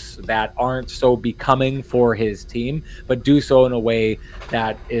truths that aren't so becoming for his team, but do so in a way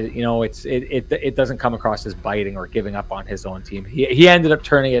that it doesn't come across as biting or giving up on his own team. He ended up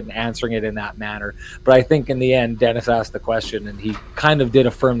turning it and answering it in that manner. But I think in the end, Dennis asked the question, and he kind of did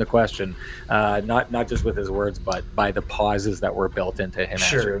affirm the question, not just with his words, but by the pauses that were built into him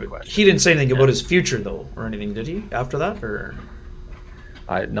answering the question. He didn't say anything about his future, though, or anything, did he? After that, or?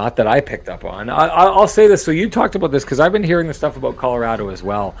 Not that I picked up on. I'll say this. So you talked about this because I've been hearing the stuff about Colorado as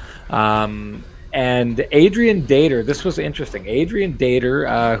well. And Adrian Dater, this was interesting. Adrian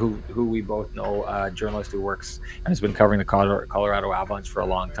Dater, who we both know, a journalist who works and has been covering the Colorado Avalanche for a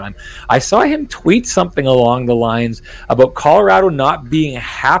long time. I saw him tweet something along the lines about Colorado not being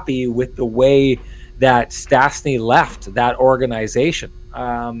happy with the way that Stastny left that organization.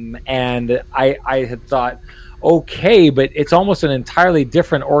 And I had thought, okay, but it's almost an entirely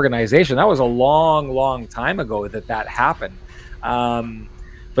different organization. That was a long, long time ago that happened.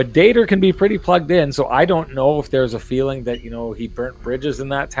 But Dater can be pretty plugged in, so I don't know if there's a feeling that he burnt bridges in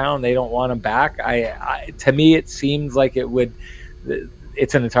that town. They don't want him back. To me, it seems like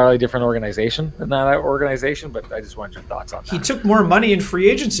it's an entirely different organization than that organization. But I just want your thoughts on that. He took more money in free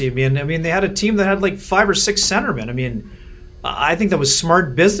agency. I mean, they had a team that had like 5 or 6 centermen. I think that was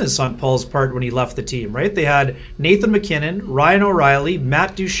smart business on Paul's part when he left the team, right? They had Nathan McKinnon, Ryan O'Reilly,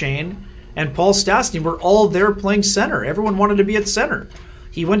 Matt Duchene, and Paul Stastny were all there playing center. Everyone wanted to be at center.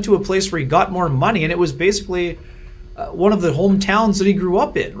 He went to a place where he got more money, and it was basically one of the hometowns that he grew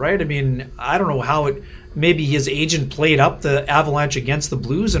up in, right? I mean, I don't know how maybe his agent played up the Avalanche against the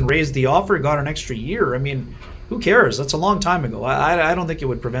Blues and raised the offer, got an extra year. I mean, who cares? That's a long time ago. I don't think it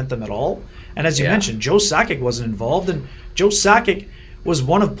would prevent them at all. And as you mentioned, Joe Sakic wasn't involved, and Joe Sakic was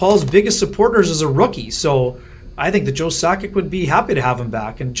one of Paul's biggest supporters as a rookie. So I think that Joe Sakic would be happy to have him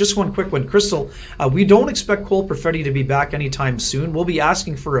back. And just one quick one, Crystal, we don't expect Cole Perfetti to be back anytime soon. We'll be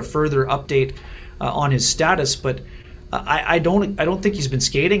asking for a further update on his status, but I don't think he's been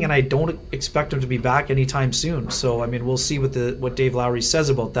skating, and I don't expect him to be back anytime soon. So I mean, we'll see what Dave Lowry says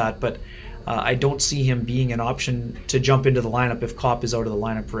about that, but I don't see him being an option to jump into the lineup if Copp is out of the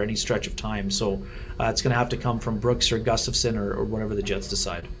lineup for any stretch of time. So it's going to have to come from Brooks or Gustafsson or whatever the Jets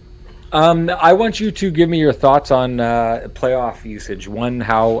decide. I want you to give me your thoughts on playoff usage. One,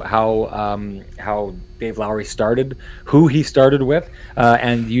 how Dave Lowry started, who he started with,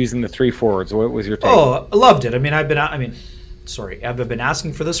 and using the 3 forwards. What was your take? Oh, I loved it. I mean, I've been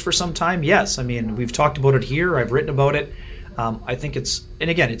asking for this for some time. Yes, I mean, we've talked about it here. I've written about it. I think it's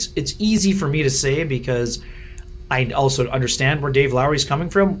easy for me to say because I also understand where Dave Lowry's coming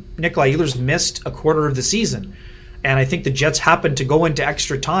from. Nikolai Ehlers missed a quarter of the season. And I think the Jets happened to go into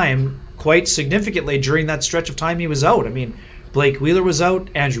extra time quite significantly during that stretch of time he was out. I mean, Blake Wheeler was out,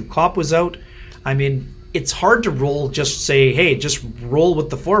 Andrew Copp was out. I mean, it's hard to just say, hey, just roll with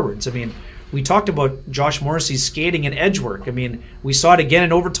the forwards. I mean, we talked about Josh Morrissey's skating and edge work. I mean, we saw it again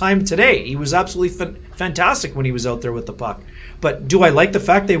in overtime today. He was absolutely fantastic when he was out there with the puck. But do I like the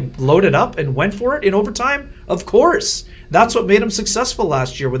fact they loaded up and went for it in overtime? Of course. That's what made them successful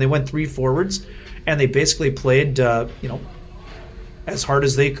last year when they went 3 forwards and they basically played, as hard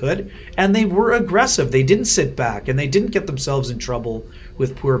as they could. And they were aggressive. They didn't sit back and they didn't get themselves in trouble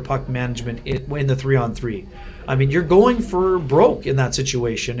with poor puck management in the 3-on-3. I mean, you're going for broke in that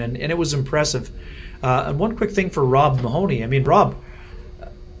situation, and it was impressive. And one quick thing for Rob Mahoney. I mean, Rob,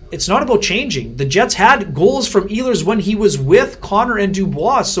 it's not about changing. The Jets had goals from Ehlers when he was with Connor and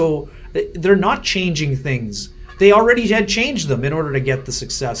Dubois, so they're not changing things. They already had changed them in order to get the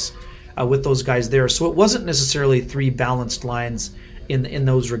success with those guys there. So it wasn't necessarily 3 balanced lines in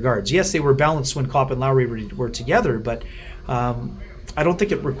those regards. Yes, they were balanced when Copp and Lowry were together, but I don't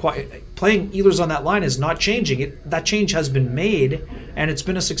think it requires playing Ehlers on that line is not changing. That change has been made, and it's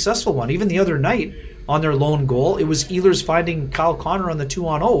been a successful one. Even the other night on their lone goal, it was Ehlers finding Kyle Connor on the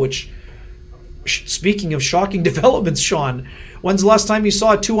 2-on-0, which, speaking of shocking developments, Sean, when's the last time you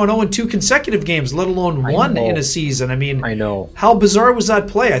saw a 2-on-0 in 2 consecutive games, let alone one in a season? I mean, I know. How bizarre was that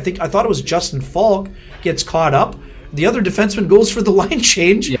play? I thought it was Justin Falk gets caught up. The other defenseman goes for the line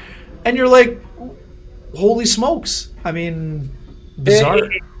change, and you're like, holy smokes. I mean, bizarre.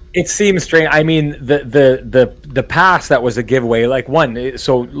 It seems strange. I mean, the pass that was a giveaway, like one.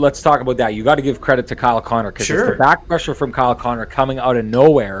 So let's talk about that. You got to give credit to Kyle Connor because it's the back pressure from Kyle Connor coming out of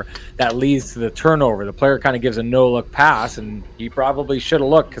nowhere that leads to the turnover. The player kind of gives a no-look pass, and he probably should have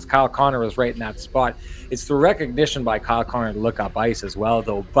looked because Kyle Connor was right in that spot. It's the recognition by Kyle Connor to look up ice as well,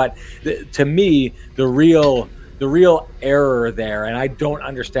 though. But to me, the real error there, and I don't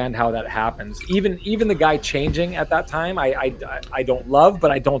understand how that happens. Even the guy changing at that time, I don't love,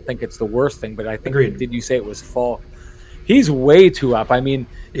 but I don't think it's the worst thing. But I think, did you say it was Falk? He's way too up. I mean,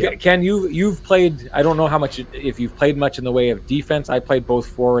 Ken, you've played, I don't know how much, if you've played much in the way of defense. I played both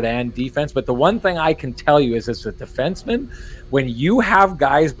forward and defense, but the one thing I can tell you is as a defenseman, when you have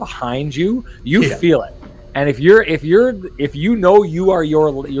guys behind you, you feel it. And if you know you are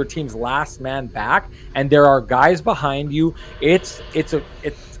your team's last man back, and there are guys behind you, it's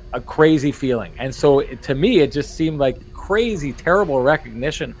a crazy feeling. And so to me, it just seemed like crazy, terrible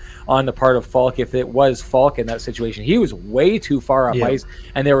recognition on the part of Falk. If it was Falk in that situation, he was way too far up ice,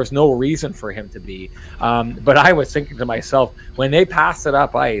 and there was no reason for him to be. But I was thinking to myself when they passed it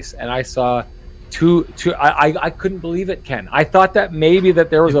up ice, and I saw. I couldn't believe it, Ken. I thought that maybe that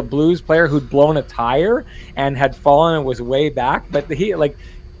there was a Blues player who'd blown a tire and had fallen and was way back, but that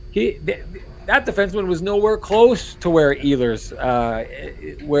defenseman was nowhere close to where Ehlers,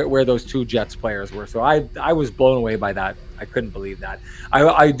 where those 2 Jets players were. So I was blown away by that. I couldn't believe that.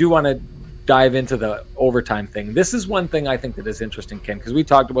 I do want to dive into the overtime thing. This is one thing I think that is interesting, Ken, because we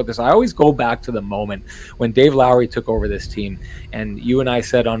talked about this. I always go back to the moment when Dave Lowry took over this team, and you and I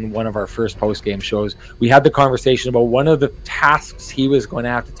said on one of our first post-game shows, we had the conversation about one of the tasks he was going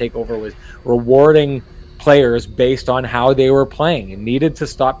to have to take over was rewarding players based on how they were playing, and needed to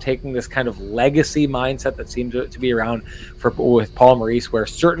stop taking this kind of legacy mindset that seemed to be around with Paul Maurice, where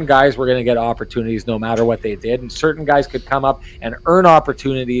certain guys were going to get opportunities no matter what they did, and certain guys could come up and earn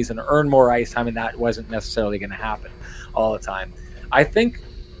opportunities and earn more ice time, and that wasn't necessarily going to happen all the time. I think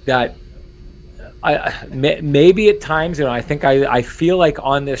that maybe at times, I think I feel like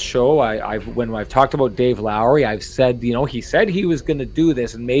on this show, when I've talked about Dave Lowry, I've said, he said he was going to do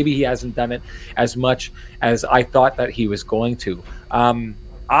this, and maybe he hasn't done it as much as I thought that he was going to.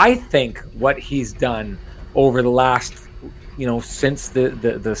 I think what he's done over the last, since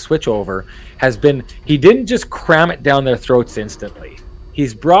the switch over has been, he didn't just cram it down their throats instantly.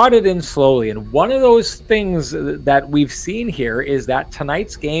 He's brought it in slowly, and one of those things that we've seen here is that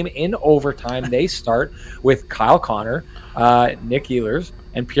tonight's game in overtime, they start with Kyle Connor, Nick Ehlers,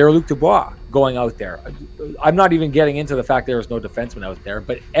 and Pierre-Luc Dubois going out there. I'm not even getting into the fact there was no defenseman out there,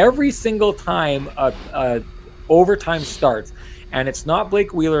 but every single time overtime starts, and it's not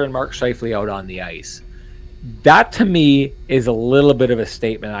Blake Wheeler and Mark Scheifele out on the ice, that to me is a little bit of a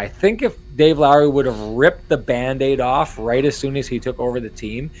statement. I think if Dave Lowry would have ripped the Band-Aid off right as soon as he took over the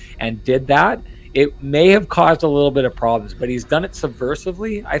team and did that, it may have caused a little bit of problems, but he's done it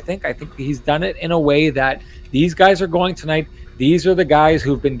subversively. I think he's done it in a way that these guys are going tonight. These are the guys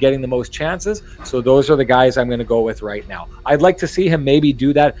who've been getting the most chances, so those are the guys I'm going to go with right now. I'd like to see him maybe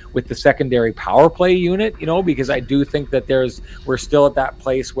do that with the secondary power play unit, because I do think that we're still at that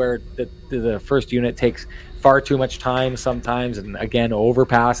place where the first unit takes far too much time sometimes, and again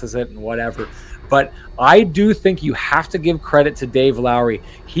overpasses it and whatever. But I do think you have to give credit to Dave Lowry.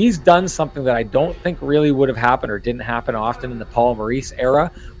 He's done something that I don't think really would have happened or didn't happen often in the Paul Maurice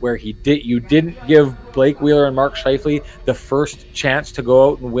era, where you didn't give Blake Wheeler and Mark Scheifele the first chance to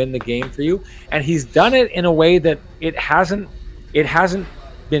go out and win the game for you. And he's done it in a way that it hasn't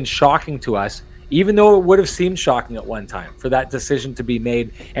been shocking to us, even though it would have seemed shocking at one time for that decision to be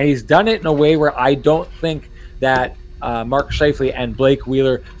made. And he's done it in a way where I don't think that Mark Scheifele and Blake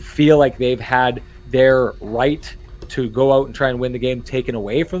Wheeler feel like they've had their right to go out and try and win the game taken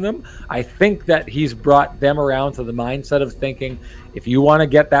away from them. I think that he's brought them around to the mindset of thinking, if you want to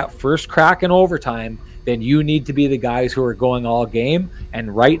get that first crack in overtime, then you need to be the guys who are going all game.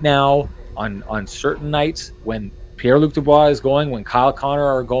 And right now, on certain nights, when Pierre-Luc Dubois is going, when Kyle Connor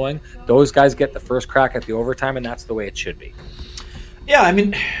are going, those guys get the first crack at the overtime, and that's the way it should be. Yeah, I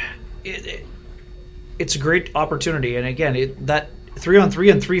mean, it's a great opportunity. And again, that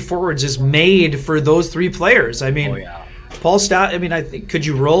 3-on-3 and 3 forwards is made for those 3 players. I mean, I think, could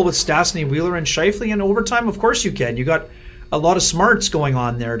you roll with Stastny, Wheeler, and Scheifele in overtime? Of course you can. You got a lot of smarts going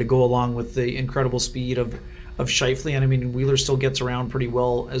on there to go along with the incredible speed of Scheifele. And I mean, Wheeler still gets around pretty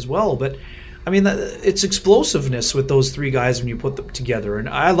well as well. But I mean, it's explosiveness with those 3 guys when you put them together. And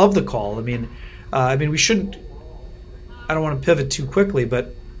I love the call. I mean, we shouldn't. I don't want to pivot too quickly,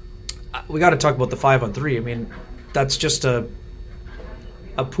 but we got to talk about the 5-on-3. I mean, that's just a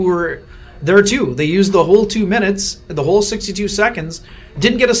poor. There too, they used the whole 2 minutes, the whole 62 seconds,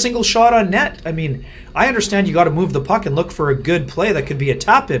 didn't get a single shot on net. I mean, I understand you got to move the puck and look for a good play that could be a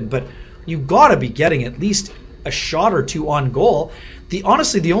tap in, but you got to be getting at least a shot or 2 on goal.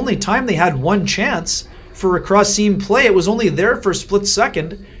 Honestly, the only time they had one chance for a cross seam play, it was only there for a split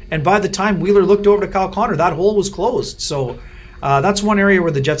second, and by the time Wheeler looked over to Kyle Connor, that hole was closed. So that's one area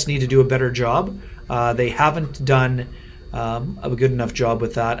where the Jets need to do a better job. They haven't done a good enough job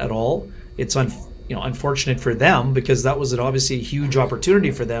with that at all. It's unfortunate for them, because that was obviously a huge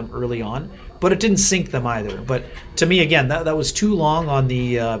opportunity for them early on, but it didn't sink them either. But to me, again, that was too long on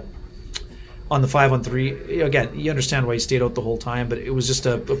the 5-on-3. Again, you understand why he stayed out the whole time, but it was just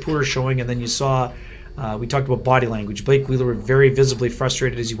a poor showing. And then you saw, we talked about body language. Blake Wheeler was very visibly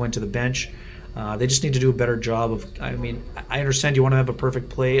frustrated as he went to the bench. They just need to do a better job of, I mean, I understand you want to have a perfect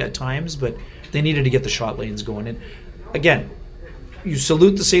play at times, but they needed to get the shot lanes going. And again, you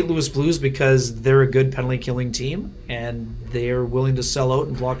salute the St. Louis Blues because they're a good penalty-killing team, and they're willing to sell out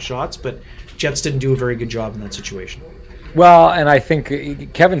and block shots, but Jets didn't do a very good job in that situation. Well, and I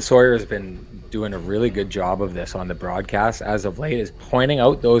think Kevin Sawyer has been doing a really good job of this on the broadcast as of late, is pointing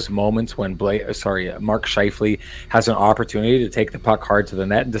out those moments when Mark Scheifele has an opportunity to take the puck hard to the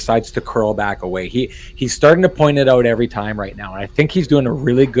net and decides to curl back away. He's starting to point it out every time right now, and I think he's doing a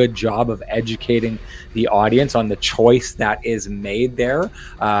really good job of educating the audience on the choice that is made there,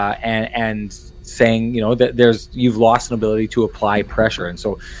 and saying, that you've lost an ability to apply pressure. And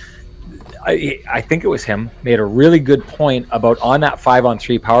so I think it was him made a really good point about on that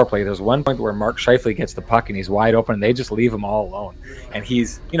 5-on-3 power play. There's one point where Mark Scheifele gets the puck and he's wide open, and they just leave him all alone. And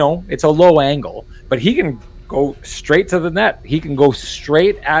he's, it's a low angle, but he can go straight to the net. He can go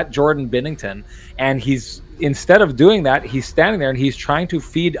straight at Jordan Binnington, and instead of doing that, he's standing there and he's trying to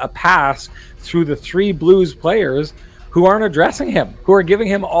feed a pass through the 3 Blues players who aren't addressing him, who are giving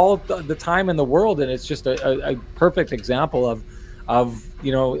him all the time in the world. And it's just a perfect example of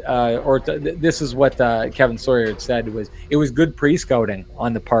this is what Kevin Sawyer had said, it was good pre-scouting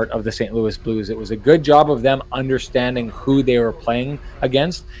on the part of the St. Louis Blues. It was a good job of them understanding who they were playing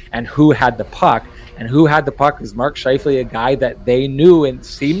against and who had the puck. And who had the puck is Mark Scheifele, a guy that they knew and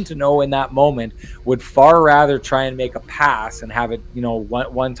seemed to know in that moment would far rather try and make a pass and have it,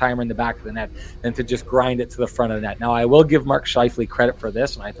 one timer in the back of the net than to just grind it to the front of the net. Now, I will give Mark Scheifele credit for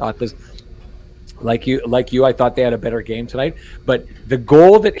this, and I thought this, like you, I thought they had a better game tonight. But the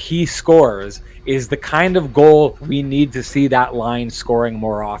goal that he scores is the kind of goal we need to see that line scoring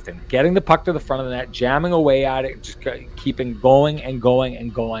more often. Getting the puck to the front of the net, jamming away at it, just keeping going and going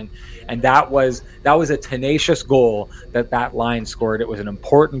and going. And that was a tenacious goal that line scored. It was an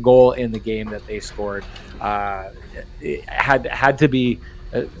important goal in the game that they scored. It had to be.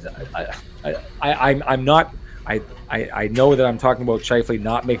 I know that I'm talking about Scheifele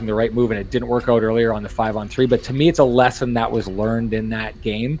not making the right move, and it didn't work out earlier on the 5-on-3, but to me it's a lesson that was learned in that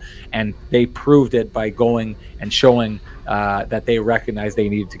game, and they proved it by going and showing that they recognized they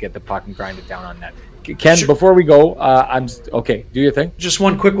needed to get the puck and grind it down on net. Ken, before we go, okay. Do your thing. Just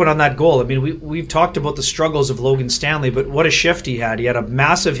one quick one on that goal. I mean, we've talked about the struggles of Logan Stanley, but what a shift he had. He had a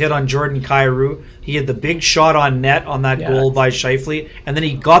massive hit on Jordan Kyrou. He had the big shot on net on that goal by Scheifele, and then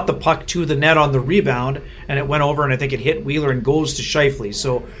he got the puck to the net on the rebound, and it went over, and I think it hit Wheeler and goes to Scheifele.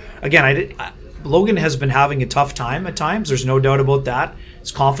 So, again, Logan has been having a tough time at times. There's no doubt about that.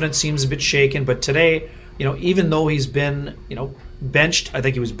 His confidence seems a bit shaken, but today, even though he's been, benched, I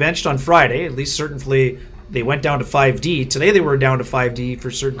think he was benched on Friday, at least certainly they went down to 5D. Today they were down to 5D for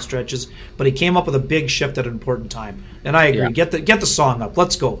certain stretches, but he came up with a big shift at an important time. And I agree. Yeah. Get the song up.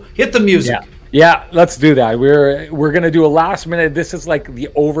 Let's go. Hit the music. Yeah, let's do that. We're going to do a last minute. This is like the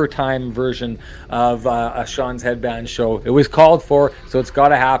overtime version of a Sean's Headband show. It was called for, so it's got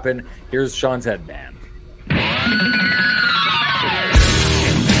to happen. Here's Sean's Headband.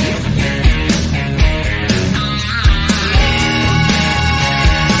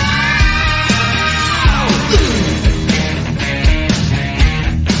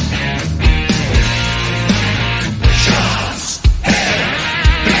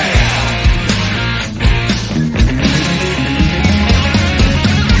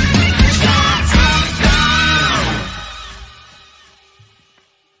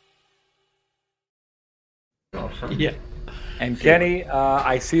 Yeah. And Kenny,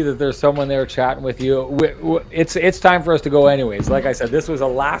 I see that there's someone there chatting with you. It's time for us to go anyways. Like I said, this was a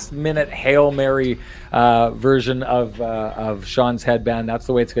last-minute Hail Mary version of Sean's Headband. That's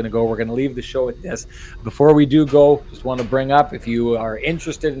the way it's going to go. We're going to leave the show with this. Before we do go, just want to bring up, if you are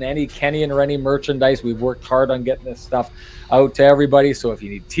interested in any Kenny and Rennie merchandise, we've worked hard on getting this stuff out to everybody. So if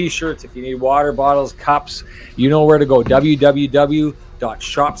you need T-shirts, if you need water bottles, cups, you know where to go.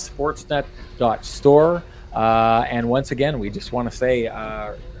 www.shopsportsnet.store. And once again, we just want to say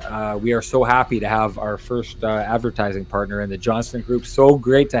we are so happy to have our first advertising partner in the Johnston Group. So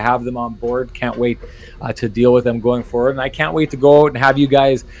great to have them on board. Can't wait to deal with them going forward. And I can't wait to go out and have you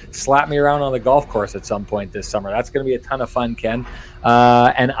guys slap me around on the golf course at some point this summer. That's going to be a ton of fun, Ken.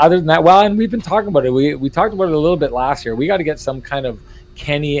 And other than that, and we've been talking about it. We talked about it a little bit last year. We got to get some kind of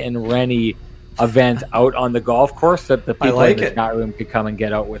Kenny and Rennie event out on the golf course that the people in the chat room could come and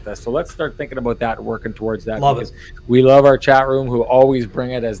get out with us. So let's start thinking about that and working towards that. We love our chat room who always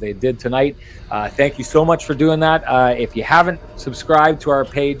bring it, as they did tonight. Thank you so much for doing that. If you haven't subscribed to our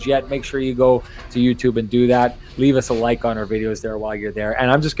page yet, make sure you go to YouTube and do that. Leave us a like on our videos there while you're there. And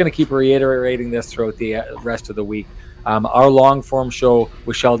I'm just going to keep reiterating this throughout the rest of the week. Our long-form show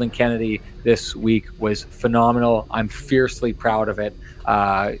with Sheldon Kennedy this week was phenomenal. I'm fiercely proud of it.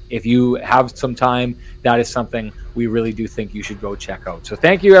 If you have some time, that is something we really do think you should go check out. So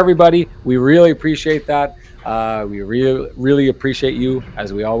thank you, everybody. We really appreciate that. We really, really appreciate you,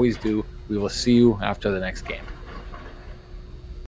 as we always do. We will see you after the next game.